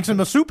 I mean, it makes him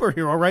a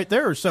superhero right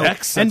there. So,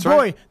 and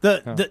boy,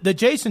 right. the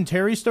Jason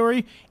Terry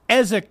story,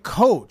 as a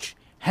coach,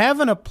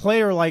 having a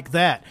player like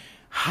that,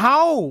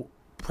 how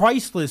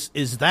priceless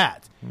is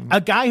that? Mm-hmm. A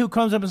guy who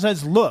comes up and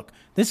says, look,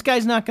 this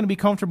guy's not going to be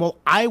comfortable.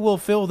 I will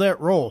fill that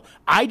role.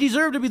 I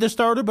deserve to be the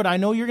starter, but I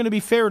know you're going to be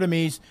fair to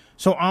me,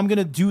 so I'm going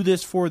to do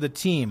this for the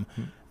team.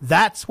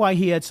 That's why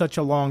he had such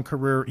a long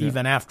career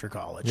even after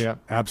college. Yeah,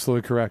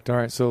 absolutely correct. All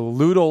right, so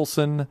Lute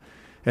Olson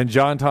and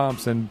John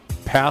Thompson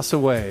pass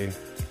away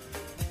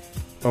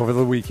over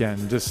the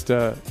weekend. Just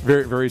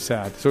very, very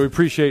sad. So we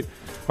appreciate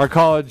our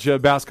college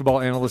basketball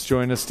analysts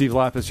joining us, Steve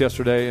Lapis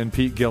yesterday and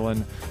Pete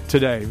Gillen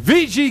today.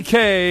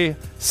 VGK,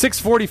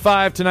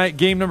 6:45 tonight,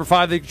 game number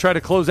 5. They try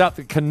to close out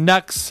the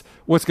Canucks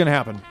What's going to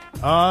happen?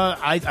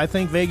 I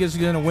think Vegas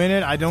is going to win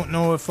it. I don't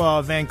know if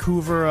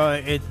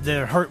Vancouver,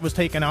 their heart was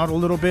taken out a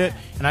little bit,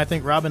 and I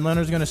think Robin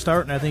Leonard's going to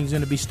start, and I think he's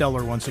going to be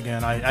stellar once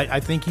again. I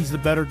think he's the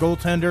better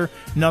goaltender.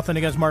 Nothing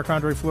against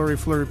Marc-Andre Fleury.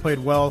 Fleury played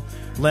well.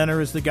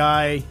 Leonard is the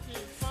guy.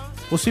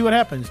 We'll see what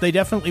happens. They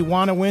definitely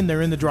want to win.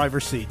 They're in the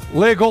driver's seat.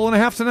 Lay a goal and a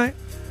half tonight?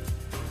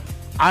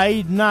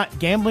 I'm not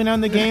gambling on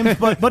the games,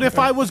 but if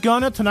I was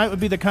gonna, tonight would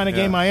be the kind of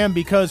game I am,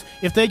 because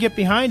if they get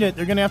behind it,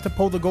 they're gonna have to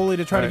pull the goalie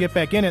to try to get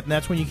back in it, and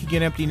that's when you can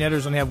get empty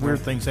netters and have weird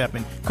things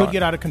happen. Could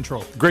get out of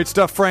control. Great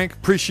stuff, Frank.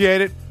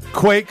 Appreciate it.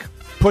 Quake,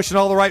 pushing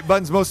all the right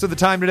buttons most of the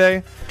time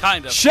today.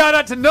 Kind of. Shout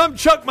out to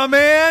Numchuck, my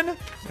man.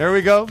 There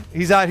we go.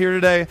 He's out here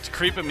today. It's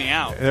creeping me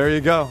out. There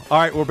you go. All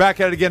right, we're back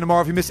at it again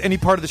tomorrow. If you missed any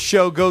part of the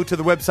show, go to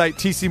the website,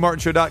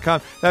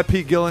 tcmartinshow.com. That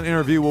Pete Gillen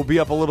interview will be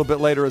up a little bit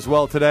later as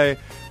well today.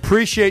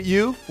 Appreciate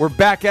you. We're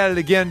back at it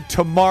again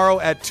tomorrow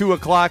at 2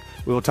 o'clock.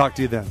 We will talk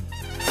to you then.